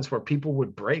 in moments where people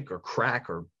would break or crack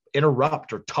or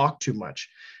interrupt or talk too much,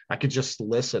 I could just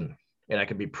listen and I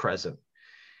could be present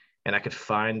and I could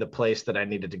find the place that I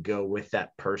needed to go with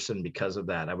that person. Because of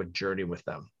that, I would journey with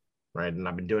them. Right. And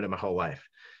I've been doing it my whole life.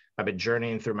 I've been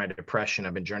journeying through my depression.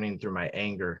 I've been journeying through my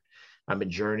anger. I've been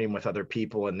journeying with other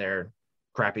people in their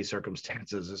crappy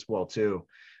circumstances as well, too.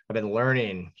 I've been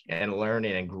learning and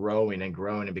growing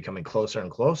and becoming closer and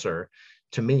closer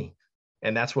to me.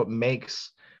 And that's what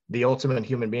makes the ultimate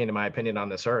human being, in my opinion, on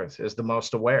this earth, is the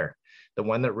most aware, the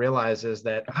one that realizes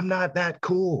that I'm not that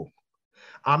cool.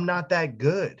 I'm not that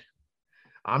good.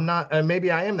 I'm not, and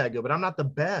maybe I am that good, but I'm not the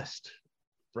best.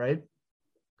 Right.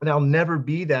 And I'll never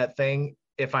be that thing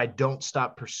if I don't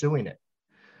stop pursuing it.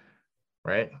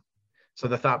 Right. So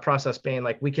the thought process being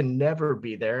like, we can never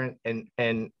be there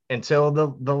and until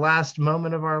the last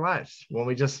moment of our lives, when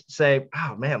we just say,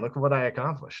 oh man, look at what I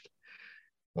accomplished.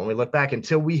 When we look back,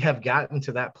 until we have gotten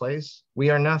to that place, we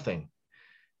are nothing.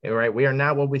 Right. We are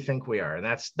not what we think we are. And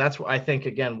that's what I think,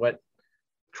 again, what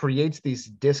creates these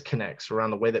disconnects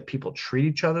around the way that people treat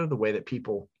each other, the way that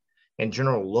people in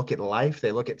general look at life.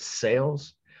 They look at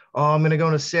sales. Oh, I'm going to go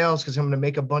into sales because I'm going to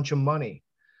make a bunch of money.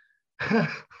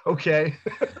 Okay.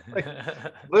 Like,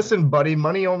 listen, buddy,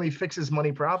 money only fixes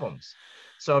money problems.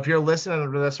 So if you're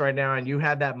listening to this right now and you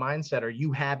had that mindset, or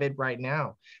you have it right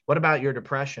now, what about your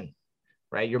depression?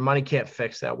 Right? Your money can't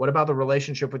fix that. What about the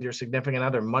relationship with your significant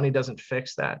other? Money doesn't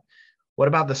fix that. What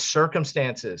about the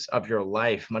circumstances of your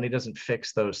life? Money doesn't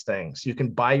fix those things. You can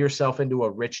buy yourself into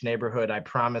a rich neighborhood. I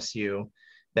promise you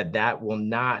that will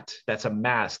not, that's a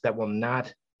mask that will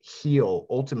not heal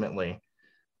ultimately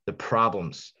the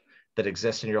problems that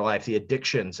exist in your life, the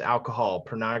addictions, alcohol,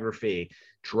 pornography,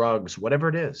 drugs, whatever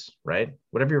it is, right?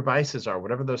 Whatever your vices are,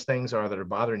 whatever those things are that are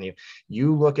bothering you.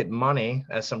 You look at money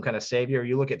as some kind of savior.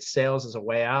 You look at sales as a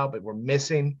way out, but we're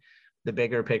missing the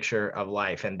bigger picture of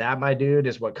life. And that, my dude,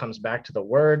 is what comes back to the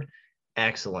word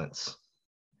excellence.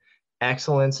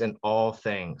 Excellence in all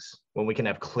things. When we can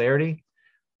have clarity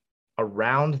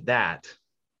around that,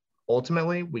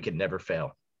 ultimately, we can never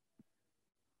fail.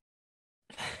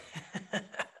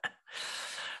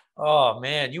 Oh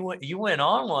man, you went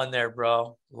on one there,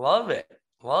 bro. Love it.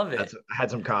 I had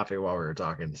some coffee while we were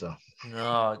talking, so.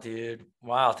 No, dude.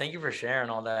 Wow. Thank you for sharing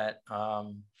all that.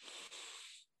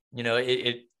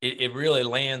 It really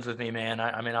lands with me, man.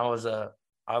 I mean, I was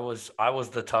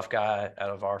the tough guy out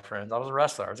of our friends. I was a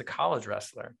wrestler. I was a college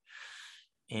wrestler,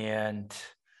 and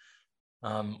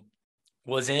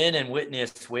was in and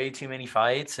witnessed way too many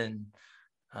fights. And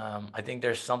I think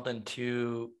there's something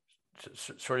to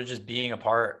sort of just being a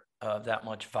part of that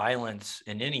much violence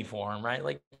in any form, right?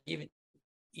 Like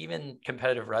even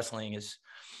competitive wrestling is,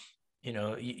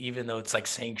 even though it's like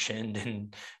sanctioned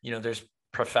and, there's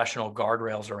professional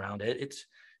guardrails around it,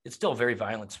 it's still a very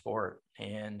violent sport.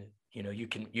 And, you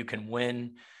can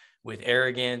win with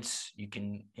arrogance, you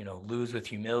can, lose with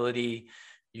humility,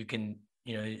 you can,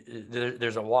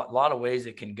 there's a lot of ways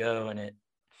it can go. And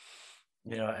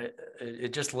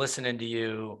it just listening to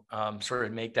you sort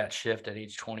of make that shift at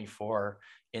age 24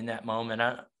 in that moment.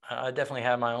 I definitely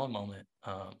had my own moment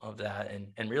of that,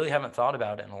 and really haven't thought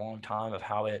about it in a long time, of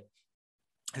how it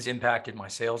has impacted my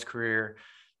sales career,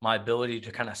 my ability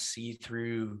to kind of see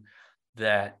through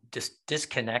that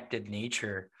disconnected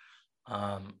nature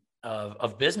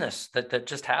of business that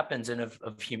just happens, and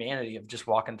of humanity, of just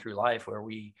walking through life, where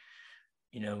we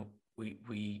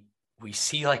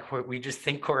see, like, we just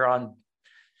think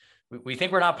we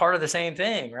think we're not part of the same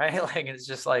thing, right? Like, it's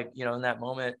just like, in that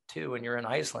moment too, when you're in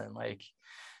Iceland, like,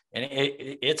 and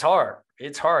it's hard.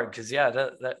 It's hard because, yeah,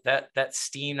 that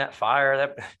steam, that fire,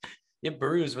 that it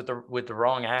brews with the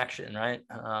wrong action, right?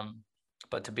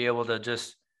 But to be able to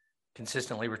just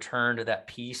consistently return to that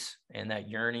peace and that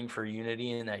yearning for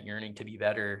unity and that yearning to be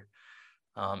better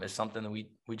is something that we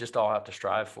just all have to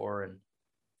strive for. And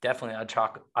definitely,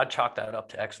 I'd chalk that up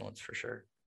to excellence for sure.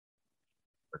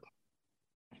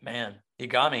 Man, you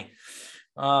got me.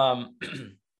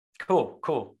 Cool.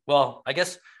 Well, I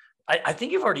guess I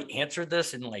think you've already answered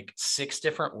this in like 6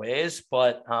 different ways,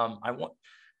 but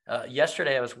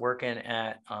yesterday I was working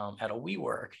at a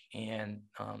WeWork, and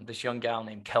this young gal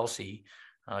named Kelsey,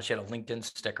 she had a LinkedIn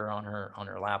sticker on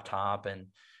her laptop, and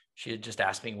she had just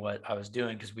asked me what I was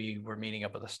doing because we were meeting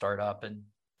up with a startup, and,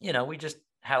 we just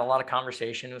had a lot of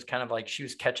conversation. It was kind of like she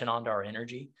was catching on to our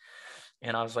energy.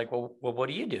 And I was like, well, what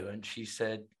do you do? And she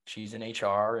said she's in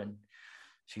HR, and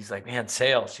she's like, man,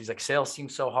 sales. She's like, sales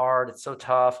seems so hard. It's so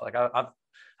tough. Like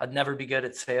I'd never be good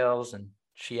at sales. And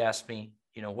she asked me,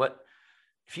 what,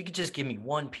 if you could just give me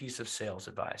one piece of sales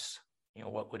advice,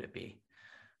 what would it be?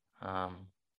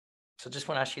 So just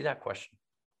want to ask you that question.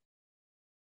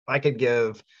 I could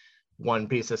give one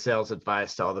piece of sales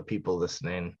advice to all the people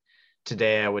listening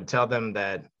today, I would tell them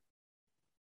that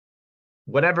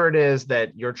whatever it is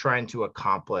that you're trying to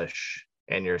accomplish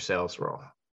in your sales role,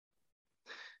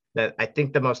 that I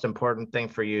think the most important thing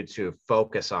for you to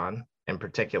focus on in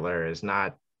particular is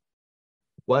not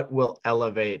what will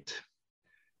elevate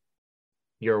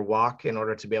your walk in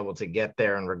order to be able to get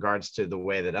there in regards to the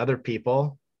way that other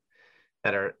people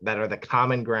that are the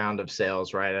common ground of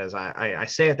sales, right? As I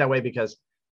say it that way because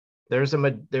there's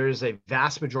a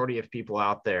vast majority of people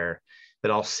out there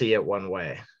that all see it one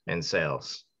way in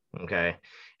sales. Okay.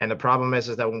 And the problem is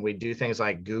that when we do things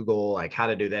like Google, like how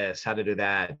to do this, how to do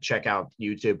that, check out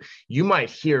YouTube, you might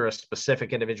hear a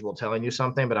specific individual telling you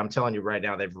something, but I'm telling you right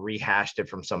now, they've rehashed it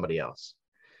from somebody else.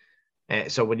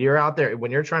 And so when you're out there,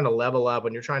 when you're trying to level up,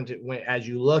 as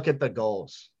you look at the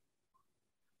goals,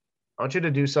 I want you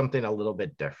to do something a little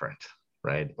bit different,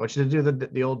 right? I want you to do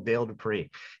the old Dale Dupree,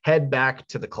 head back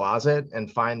to the closet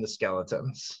and find the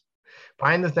skeletons.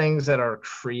 Find the things that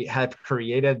have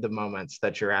created the moments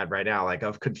that you're at right now, like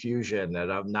of confusion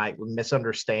and of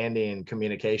misunderstanding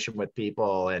communication with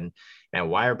people, and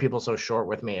why are people so short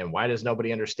with me, and why does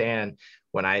nobody understand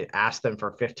when I ask them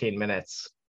for 15 minutes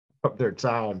of their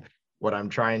time what I'm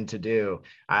trying to do.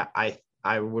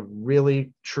 I would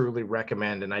really truly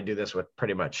recommend, and I do this with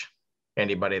pretty much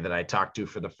anybody that I talk to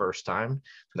for the first time,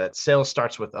 that sales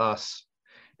starts with us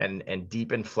and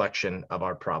deep inflection of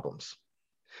our problems.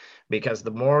 Because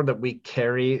the more that we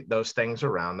carry those things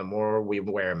around, the more we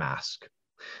wear a mask.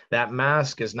 That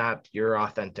mask is not your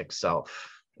authentic self.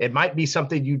 It might be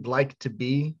something you'd like to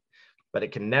be, but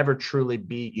it can never truly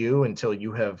be you until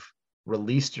you have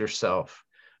released yourself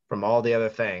from all the other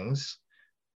things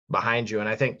behind you. And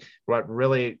I think what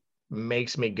really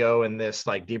makes me go in this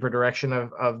like deeper direction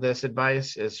of this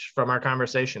advice is from our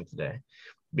conversation today,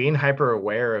 being hyper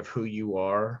aware of who you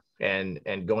are and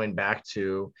going back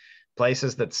to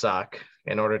places that suck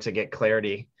in order to get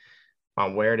clarity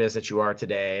on where it is that you are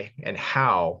today and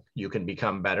how you can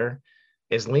become better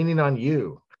is leaning on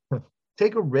you.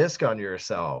 Take a risk on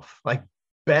yourself, like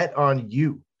bet on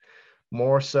you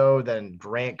more so than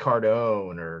Grant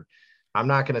Cardone, or I'm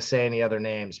not going to say any other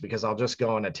names because I'll just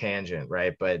go on a tangent,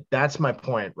 right? But that's my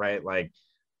point, right? Like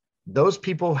those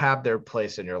people have their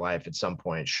place in your life at some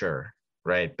point, sure.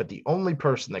 Right. But the only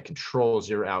person that controls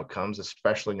your outcomes,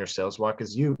 especially in your sales walk,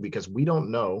 is you, because we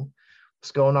don't know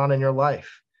what's going on in your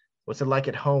life. What's it like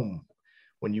at home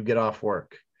when you get off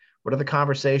work? What are the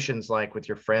conversations like with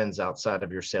your friends outside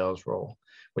of your sales role?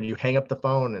 When you hang up the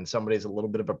phone and somebody's a little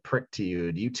bit of a prick to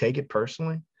you, do you take it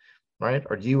personally? Right?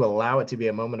 Or do you allow it to be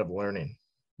a moment of learning?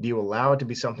 Do you allow it to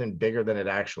be something bigger than it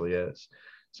actually is?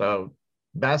 So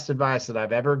best advice that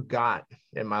I've ever got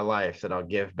in my life that I'll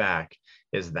give back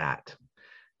is that.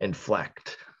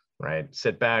 Inflect, right?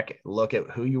 Sit back, look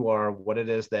at who you are, what it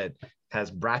is that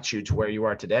has brought you to where you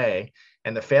are today.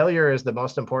 And the failure is the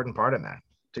most important part of that,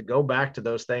 to go back to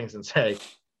those things and say,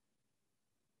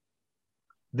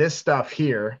 this stuff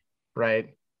here,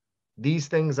 right? These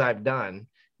things I've done,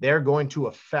 they're going to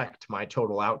affect my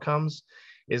total outcomes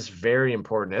is very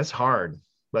important. It's hard,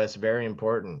 but it's very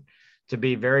important. To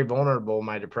be very vulnerable,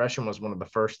 my depression was one of the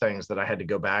first things that I had to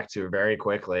go back to very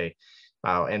quickly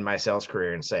in my sales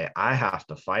career and say, I have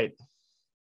to fight.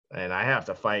 And I have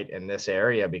to fight in this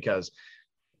area because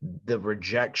the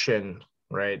rejection,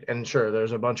 right? And sure,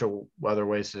 there's a bunch of other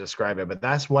ways to describe it, but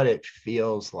that's what it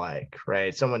feels like,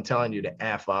 right? Someone telling you to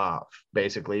F off,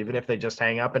 basically, even if they just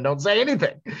hang up and don't say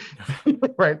anything,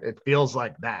 right? It feels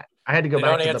like that. I had to go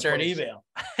back to answer an email.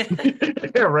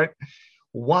 Yeah, right.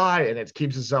 Why? And it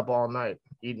keeps us up all night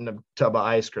eating a tub of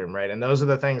ice cream, right? And those are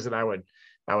the things that I would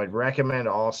recommend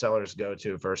all sellers go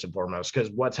to first and foremost, because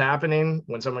what's happening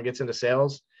when someone gets into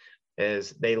sales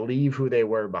is they leave who they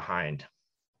were behind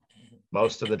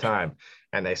most of the time.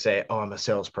 And they say, oh, I'm a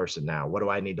salesperson now. What do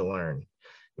I need to learn?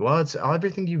 Well, it's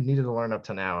everything you needed to learn up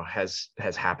to now has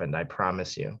happened. I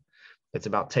promise you. It's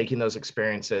about taking those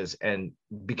experiences and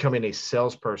becoming a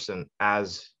salesperson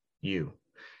as you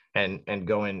and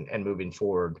going and moving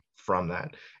forward from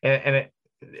that. And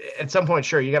at some point,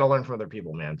 sure, you got to learn from other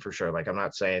people, man, for sure. Like, I'm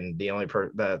not saying the only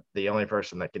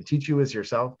person that can teach you is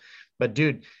yourself, but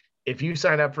dude, if you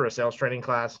sign up for a sales training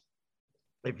class,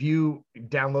 if you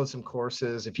download some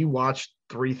courses, if you watch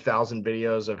 3,000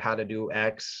 videos of how to do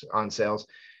X on sales,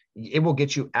 it will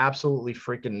get you absolutely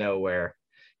freaking nowhere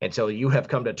until you have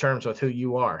come to terms with who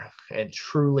you are and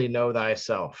truly know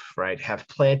thyself, right? Have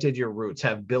planted your roots,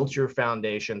 have built your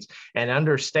foundations, and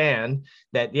understand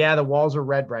that, yeah, the walls are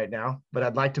red right now, but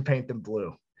I'd like to paint them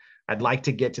blue. I'd like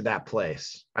to get to that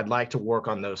place. I'd like to work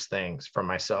on those things for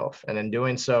myself. And in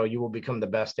doing so, you will become the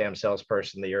best damn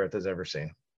salesperson the earth has ever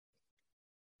seen.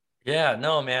 Yeah,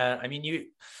 no, man. I mean,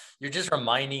 you're just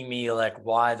reminding me like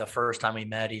why the first time we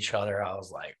met each other, I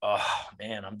was like, oh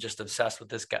man, I'm just obsessed with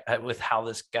this guy, with how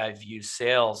this guy views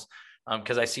sales.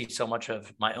 Because I see so much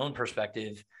of my own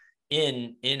perspective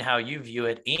in how you view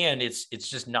it, and it's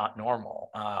just not normal.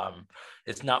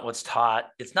 It's not what's taught.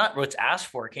 It's not what's asked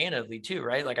for, candidly, too,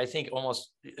 right? Like I think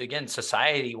almost, again,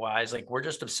 society wise, like we're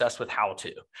just obsessed with how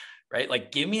to, right?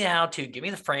 Like give me the how to, give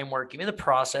me the framework, give me the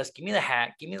process, give me the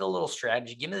hack, give me the little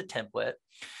strategy, give me the template.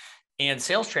 And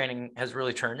sales training has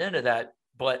really turned into that.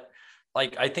 But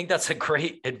like I think that's a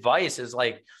great advice, is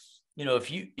like, you know,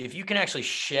 if you can actually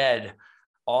shed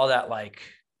all that, like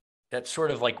that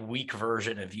sort of like weak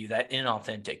version of you, that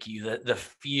inauthentic you, the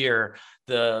fear,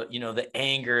 the, you know, the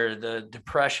anger, the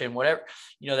depression, whatever,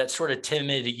 you know, that sort of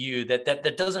timid you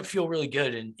that doesn't feel really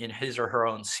good in his or her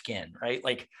own skin, right?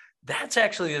 Like that's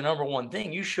actually the number one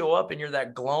thing. You show up and you're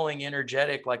that glowing,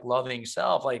 energetic, like loving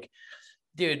self. Like,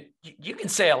 dude, you can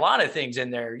say a lot of things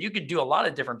in there. You could do a lot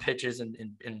of different pitches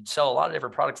and sell a lot of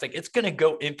different products. Like it's going to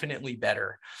go infinitely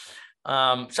better.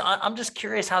 So I'm just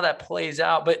curious how that plays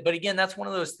out. But again, that's one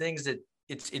of those things that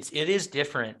it is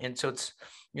different. And so it's,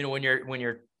 you know, when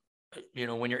you're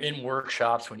in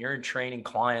workshops, when you're in training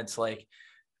clients, like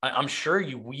I'm sure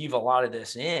you weave a lot of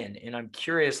this in, and I'm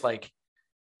curious, like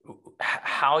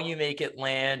how you make it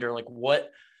land, or like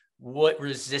what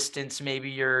resistance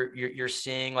maybe you're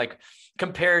seeing, like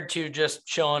compared to just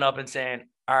showing up and saying,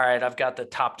 all right, I've got the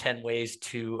top 10 ways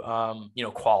to,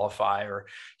 qualify, or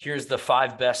here's the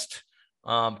 5 best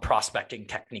prospecting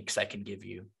techniques I can give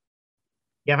you.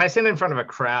 Yeah, if I sit in front of a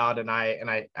crowd and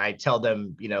I tell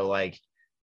them, you know, like,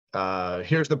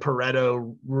 here's the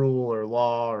Pareto rule or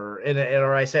law, or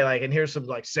I say like, and here's some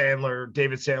like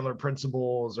David Sandler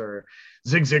principles, or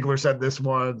Zig Ziglar said this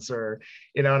once, or,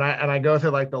 you know, and I go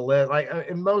through like the list. Like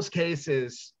in most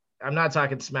cases, I'm not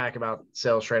talking smack about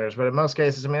sales trainers, but in most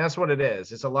cases, I mean, that's what it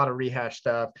is. It's a lot of rehash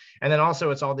stuff. And then also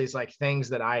it's all these like things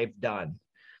that I've done,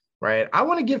 right? I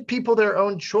want to give people their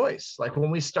own choice. Like when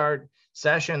we start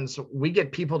sessions, we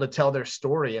get people to tell their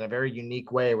story in a very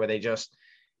unique way, where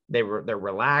they're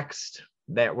relaxed,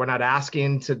 that we're not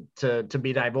asking to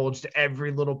be divulged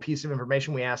every little piece of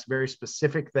information. We ask very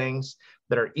specific things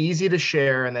that are easy to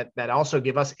share, and that also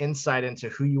give us insight into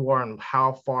who you are and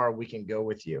how far we can go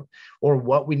with you, or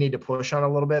what we need to push on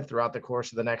a little bit throughout the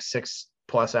course of the next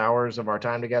 6+ hours of our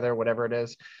time together, whatever it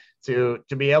is, to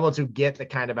be able to get the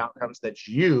kind of outcomes that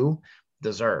you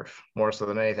deserve more so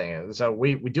than anything. And so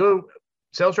we do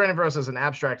sales training for us as an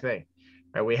abstract thing,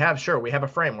 right? We have a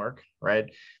framework,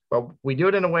 right? But we do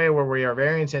it in a way where we are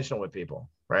very intentional with people,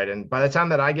 right? And by the time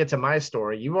that I get to my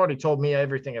story, you've already told me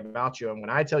everything about you. And when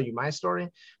I tell you my story,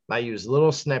 I use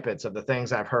little snippets of the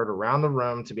things I've heard around the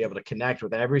room to be able to connect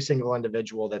with every single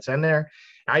individual that's in there.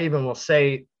 I even will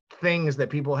say things that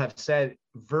people have said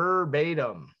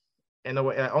verbatim, in a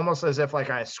way, almost as if like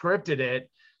I scripted it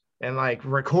and like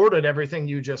recorded everything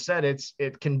you just said.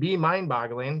 It can be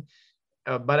mind-boggling,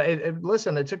 but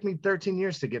listen, it took me 13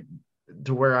 years to get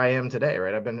to where I am today,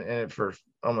 right? I've been in it for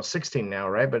almost 16 now,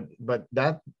 right? But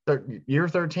that year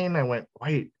 13, I went,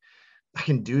 wait, I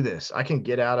can do this. I can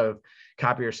get out of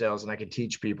copier sales and I can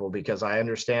teach people, because I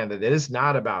understand that it is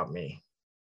not about me.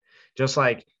 Just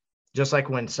like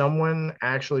when someone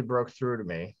actually broke through to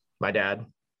me, my dad,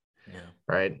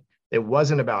 right? It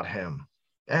wasn't about him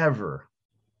ever.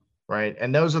 Right.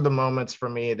 And those are the moments for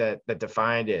me that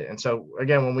defined it. And so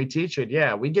again, when we teach it,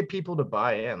 yeah, we get people to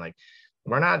buy in. Like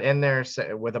we're not in there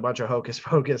with a bunch of hocus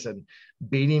pocus and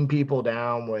beating people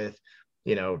down with,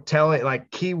 you know, telling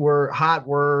like hot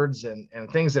words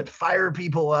and things that fire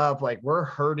people up. Like we're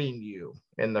hurting you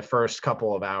in the first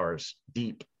couple of hours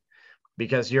deep,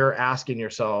 because you're asking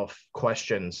yourself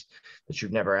questions that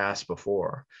you've never asked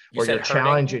before, or you're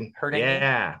challenging.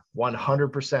 Yeah,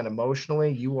 100%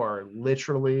 emotionally. You are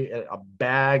literally a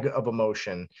bag of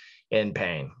emotion in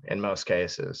pain in most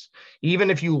cases. Even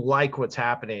if you like what's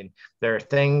happening, there are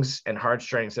things and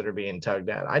heartstrings that are being tugged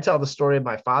at. I tell the story of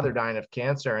my father dying of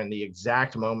cancer and the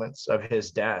exact moments of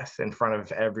his death in front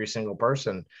of every single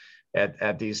person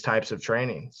at these types of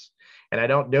trainings. And I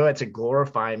don't do it to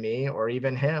glorify me or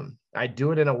even him. I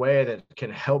do it in a way that can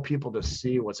help people to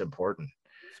see what's important.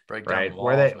 Break down right? walls,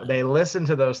 Where man. they listen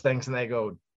to those things and they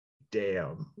go,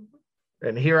 damn.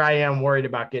 And here I am worried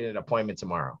about getting an appointment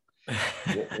tomorrow.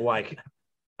 Like,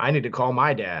 I need to call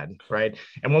my dad, right?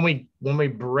 And when we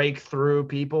break through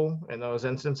people in those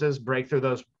instances, break through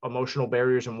those emotional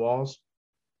barriers and walls,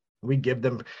 we give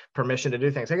them permission to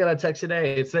do things. I got a text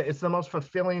today. It's the most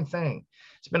fulfilling thing.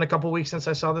 It's been a couple of weeks since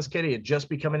I saw this kid. He had just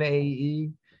become an AE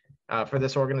for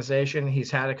this organization. He's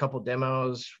had a couple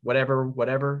demos,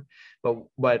 whatever.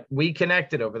 But we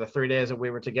connected over the 3 days that we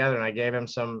were together, and I gave him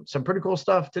some pretty cool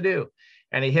stuff to do.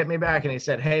 And he hit me back and he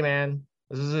said, "Hey man,"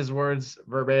 this is his words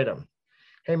verbatim.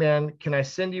 "Hey man, can I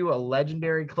send you a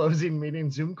legendary closing meeting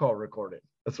Zoom call recording?"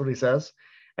 That's what he says.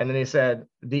 And then he said,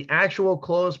 "The actual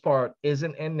close part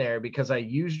isn't in there because I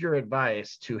used your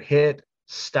advice to hit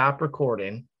stop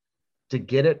recording to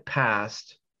get it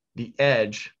past the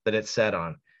edge that it set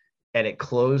on. And it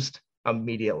closed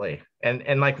immediately."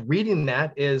 And like reading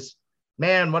that is,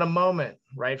 man, what a moment,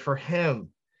 right? For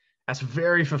him. That's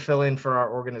very fulfilling for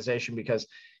our organization, because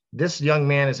this young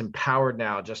man is empowered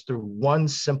now just through one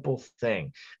simple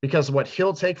thing. Because what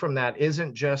he'll take from that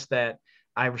isn't just that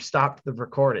I stopped the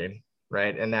recording,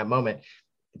 right, in that moment,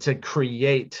 to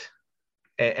create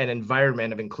an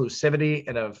environment of inclusivity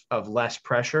and of less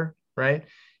pressure, right?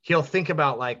 He'll think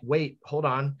about like, wait, hold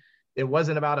on. It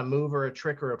wasn't about a move or a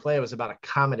trick or a play. It was about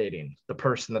accommodating the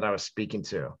person that I was speaking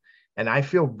to. And I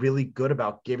feel really good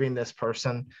about giving this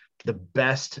person the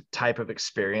best type of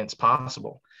experience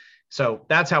possible. So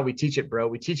that's how we teach it, bro.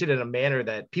 We teach it in a manner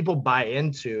that people buy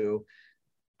into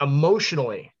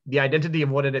emotionally, the identity of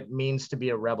what it means to be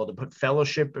a rebel, to put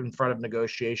fellowship in front of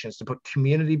negotiations, to put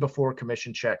community before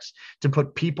commission checks, to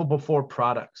put people before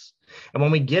products. And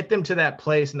when we get them to that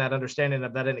place and that understanding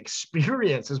of that an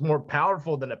experience is more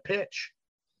powerful than a pitch,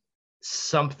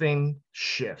 something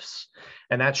shifts.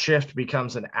 And that shift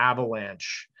becomes an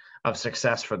avalanche of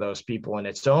success for those people in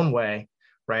its own way,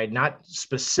 right? Not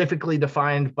specifically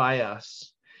defined by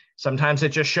us. Sometimes it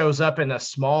just shows up in a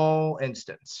small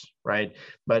instance, right?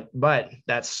 But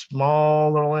that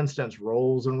small little instance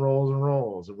rolls and rolls and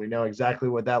rolls. And we know exactly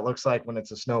what that looks like when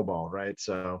it's a snowball, right?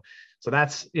 So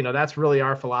that's, that's really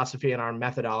our philosophy and our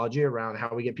methodology around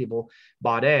how we get people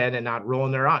bought in and not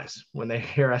rolling their eyes when they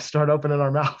hear us start opening our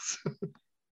mouths.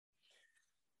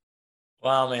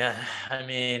 Wow, man. I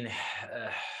mean,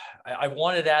 I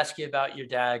wanted to ask you about your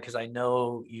dad because I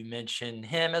know you mentioned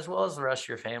him as well as the rest of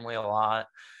your family a lot.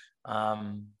 I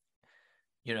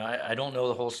don't know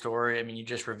the whole story. I mean, you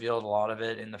just revealed a lot of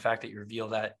it, and the fact that you reveal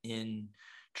that in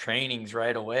trainings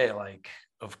right away, like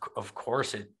of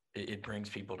course it brings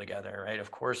people together, right?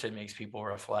 Of course it makes people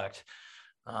reflect.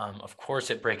 Of course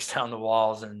it breaks down the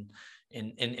walls and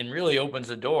really opens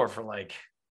the door for like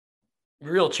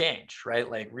real change, right?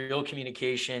 Like real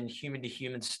communication, human to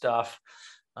human stuff.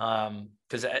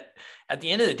 Because at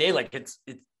the end of the day, like it's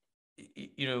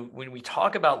when we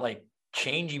talk about like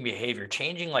changing behavior,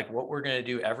 changing like what we're going to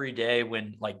do every day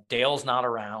when like Dale's not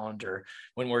around, or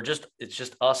when it's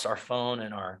just us, our phone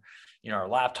and our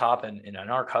laptop and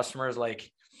our customers, like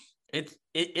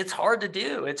it's hard to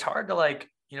do. It's hard to like,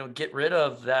 get rid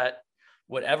of that,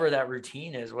 whatever that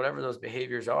routine is, whatever those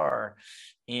behaviors are.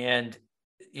 And,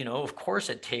 of course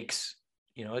it takes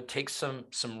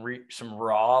some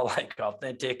raw, like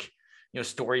authentic,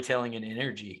 storytelling and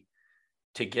energy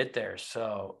to get there.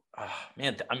 So,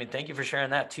 man, I mean, thank you for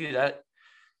sharing that too.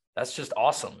 That's just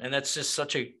awesome. And that's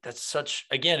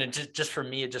again, it just for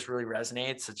me, it just really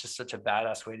resonates. It's just such a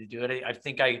badass way to do it. I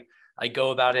think I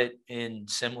go about it in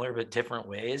similar but different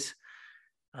ways,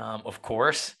 of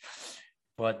course.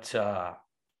 But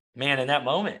man, in that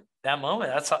moment,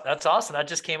 that's awesome. That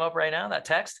just came up right now, that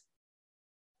text.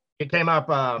 It came up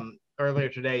earlier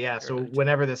today. Yeah. So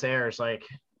whenever this airs, like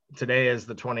today is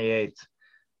the 28th.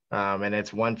 And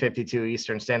it's 1:52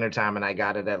 Eastern Standard Time, and I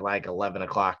got it at like 11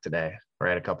 o'clock today,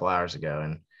 right, a couple hours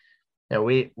ago. And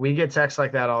we get texts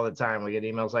like that all the time. We get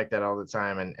emails like that all the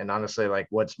time. And honestly, like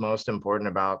what's most important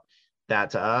about that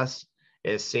to us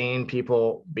is seeing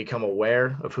people become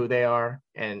aware of who they are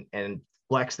and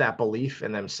flex that belief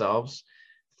in themselves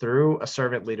through a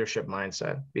servant leadership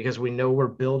mindset, because we know we're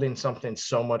building something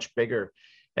so much bigger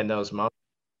in those moments.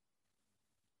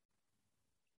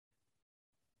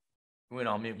 We went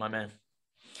on mute, my man.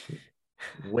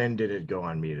 When did it go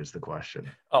on mute is the question.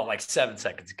 Oh, like 7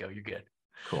 seconds ago. You're good.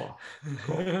 Cool.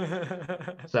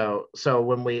 So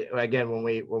when we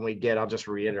get, I'll just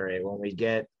reiterate, when we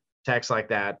get texts like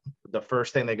that, the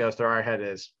first thing that goes through our head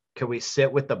is, could we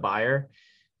sit with the buyer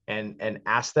and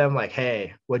ask them like,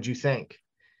 hey, what'd you think?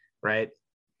 Right.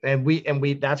 And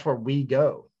we that's where we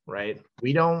go, right?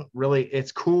 We don't really,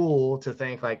 it's cool to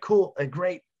think like, cool,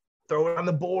 great, throw it on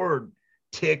the board,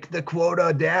 tick the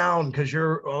quota down because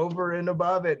you're over and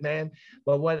above it, man.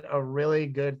 But what a really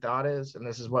good thought is, and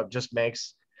this is what just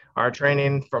makes our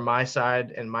training from my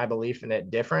side and my belief in it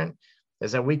different,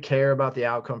 is that we care about the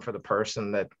outcome for the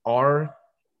person that our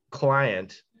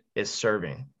client is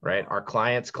serving, right? Our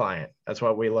client's client. That's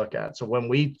what we look at. So when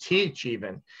we teach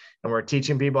even, and we're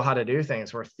teaching people how to do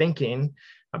things, we're thinking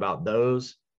about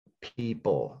those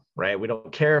people, right? We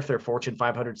don't care if they're Fortune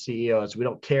 500 CEOs. We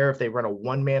don't care if they run a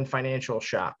one-man financial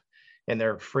shop in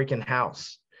their freaking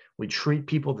house. We treat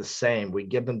people the same. We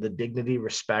give them the dignity,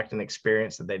 respect, and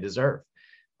experience that they deserve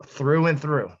through and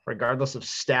through, regardless of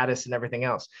status and everything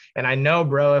else. And I know,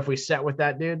 bro, if we sat with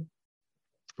that dude,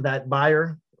 that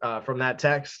buyer from that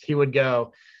text, he would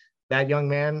go, that young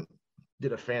man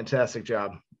did a fantastic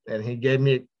job. And he gave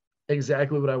me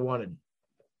exactly what I wanted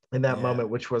in that moment,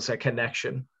 which was a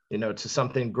connection, to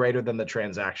something greater than the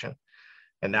transaction.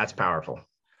 And that's powerful.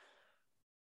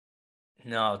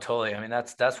 No, totally. I mean,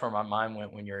 that's where my mind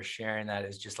went when you were sharing that,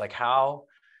 is just like how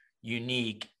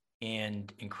unique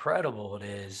and incredible it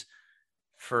is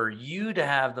for you to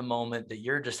have the moment that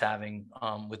you're just having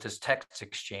with this text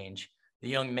exchange, the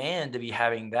young man to be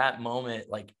having that moment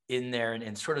like in there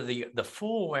and sort of the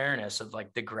full awareness of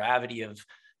like the gravity of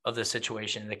the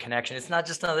situation, the connection. It's not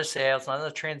just another sale, it's not another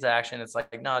transaction. It's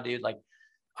like, no, dude, like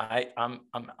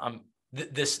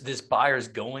this buyer's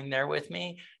going there with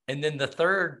me. And then the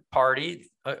third party,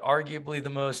 arguably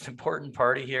the most important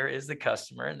party here, is the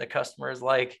customer. And the customer is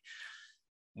like,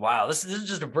 wow, this is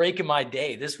just a break in my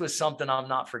day. This was something I'm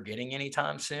not forgetting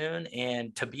anytime soon.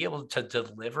 And to be able to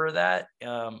deliver that,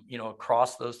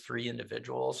 across those three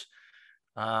individuals,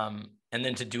 and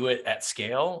then to do it at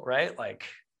scale, right? Like,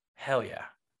 hell yeah,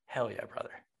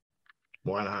 brother.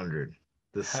 100.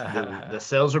 The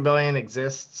Sales Rebellion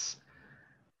exists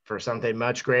for something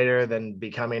much greater than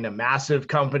becoming a massive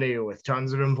company with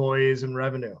tons of employees and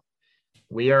revenue.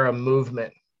 We are a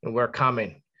movement, and we're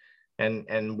coming.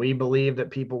 And we believe that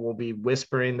people will be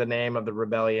whispering the name of the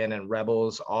rebellion and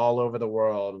rebels all over the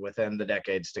world within the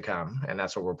decades to come. And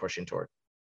that's what we're pushing toward.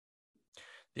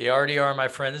 They already are, my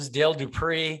friend. This is Dale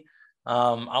Dupree.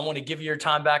 I want to give you your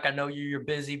time back. I know you're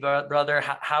busy, brother.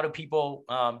 How do people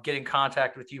get in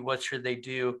contact with you? What should they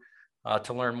do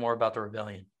to learn more about the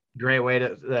rebellion? Great way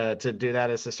to do that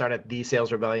is to start at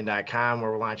thesalesrebellion.com,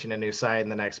 where we're launching a new site in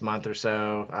the next month or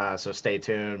so. So stay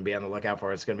tuned, be on the lookout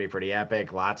for it. It's going to be pretty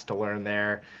epic. Lots to learn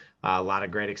there. A lot of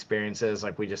great experiences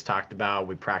like we just talked about.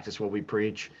 We practice what we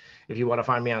preach. If you want to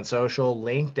find me on social,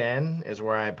 LinkedIn is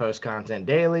where I post content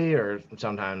daily, or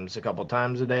sometimes a couple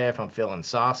times a day if I'm feeling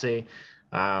saucy.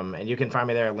 And you can find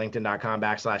me there at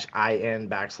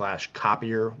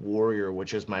linkedin.com/IN/Copier Warrior,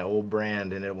 which is my old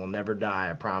brand, and it will never die,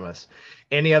 I promise.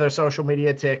 Any other social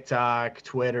media, TikTok,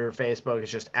 Twitter, Facebook,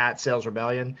 it's just at Sales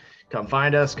Rebellion. Come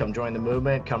find us, come join the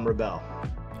movement, come rebel.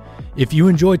 If you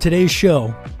enjoyed today's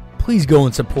show, please go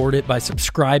and support it by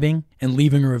subscribing and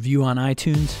leaving a review on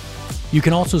iTunes. You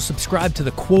can also subscribe to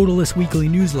the Quotalist Weekly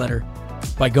newsletter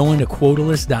by going to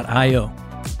Quotalist.io.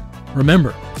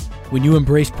 Remember, when you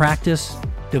embrace practice,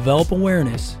 develop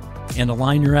awareness, and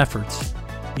align your efforts,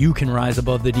 you can rise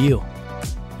above the deal.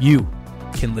 You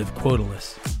can live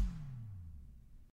quotaless.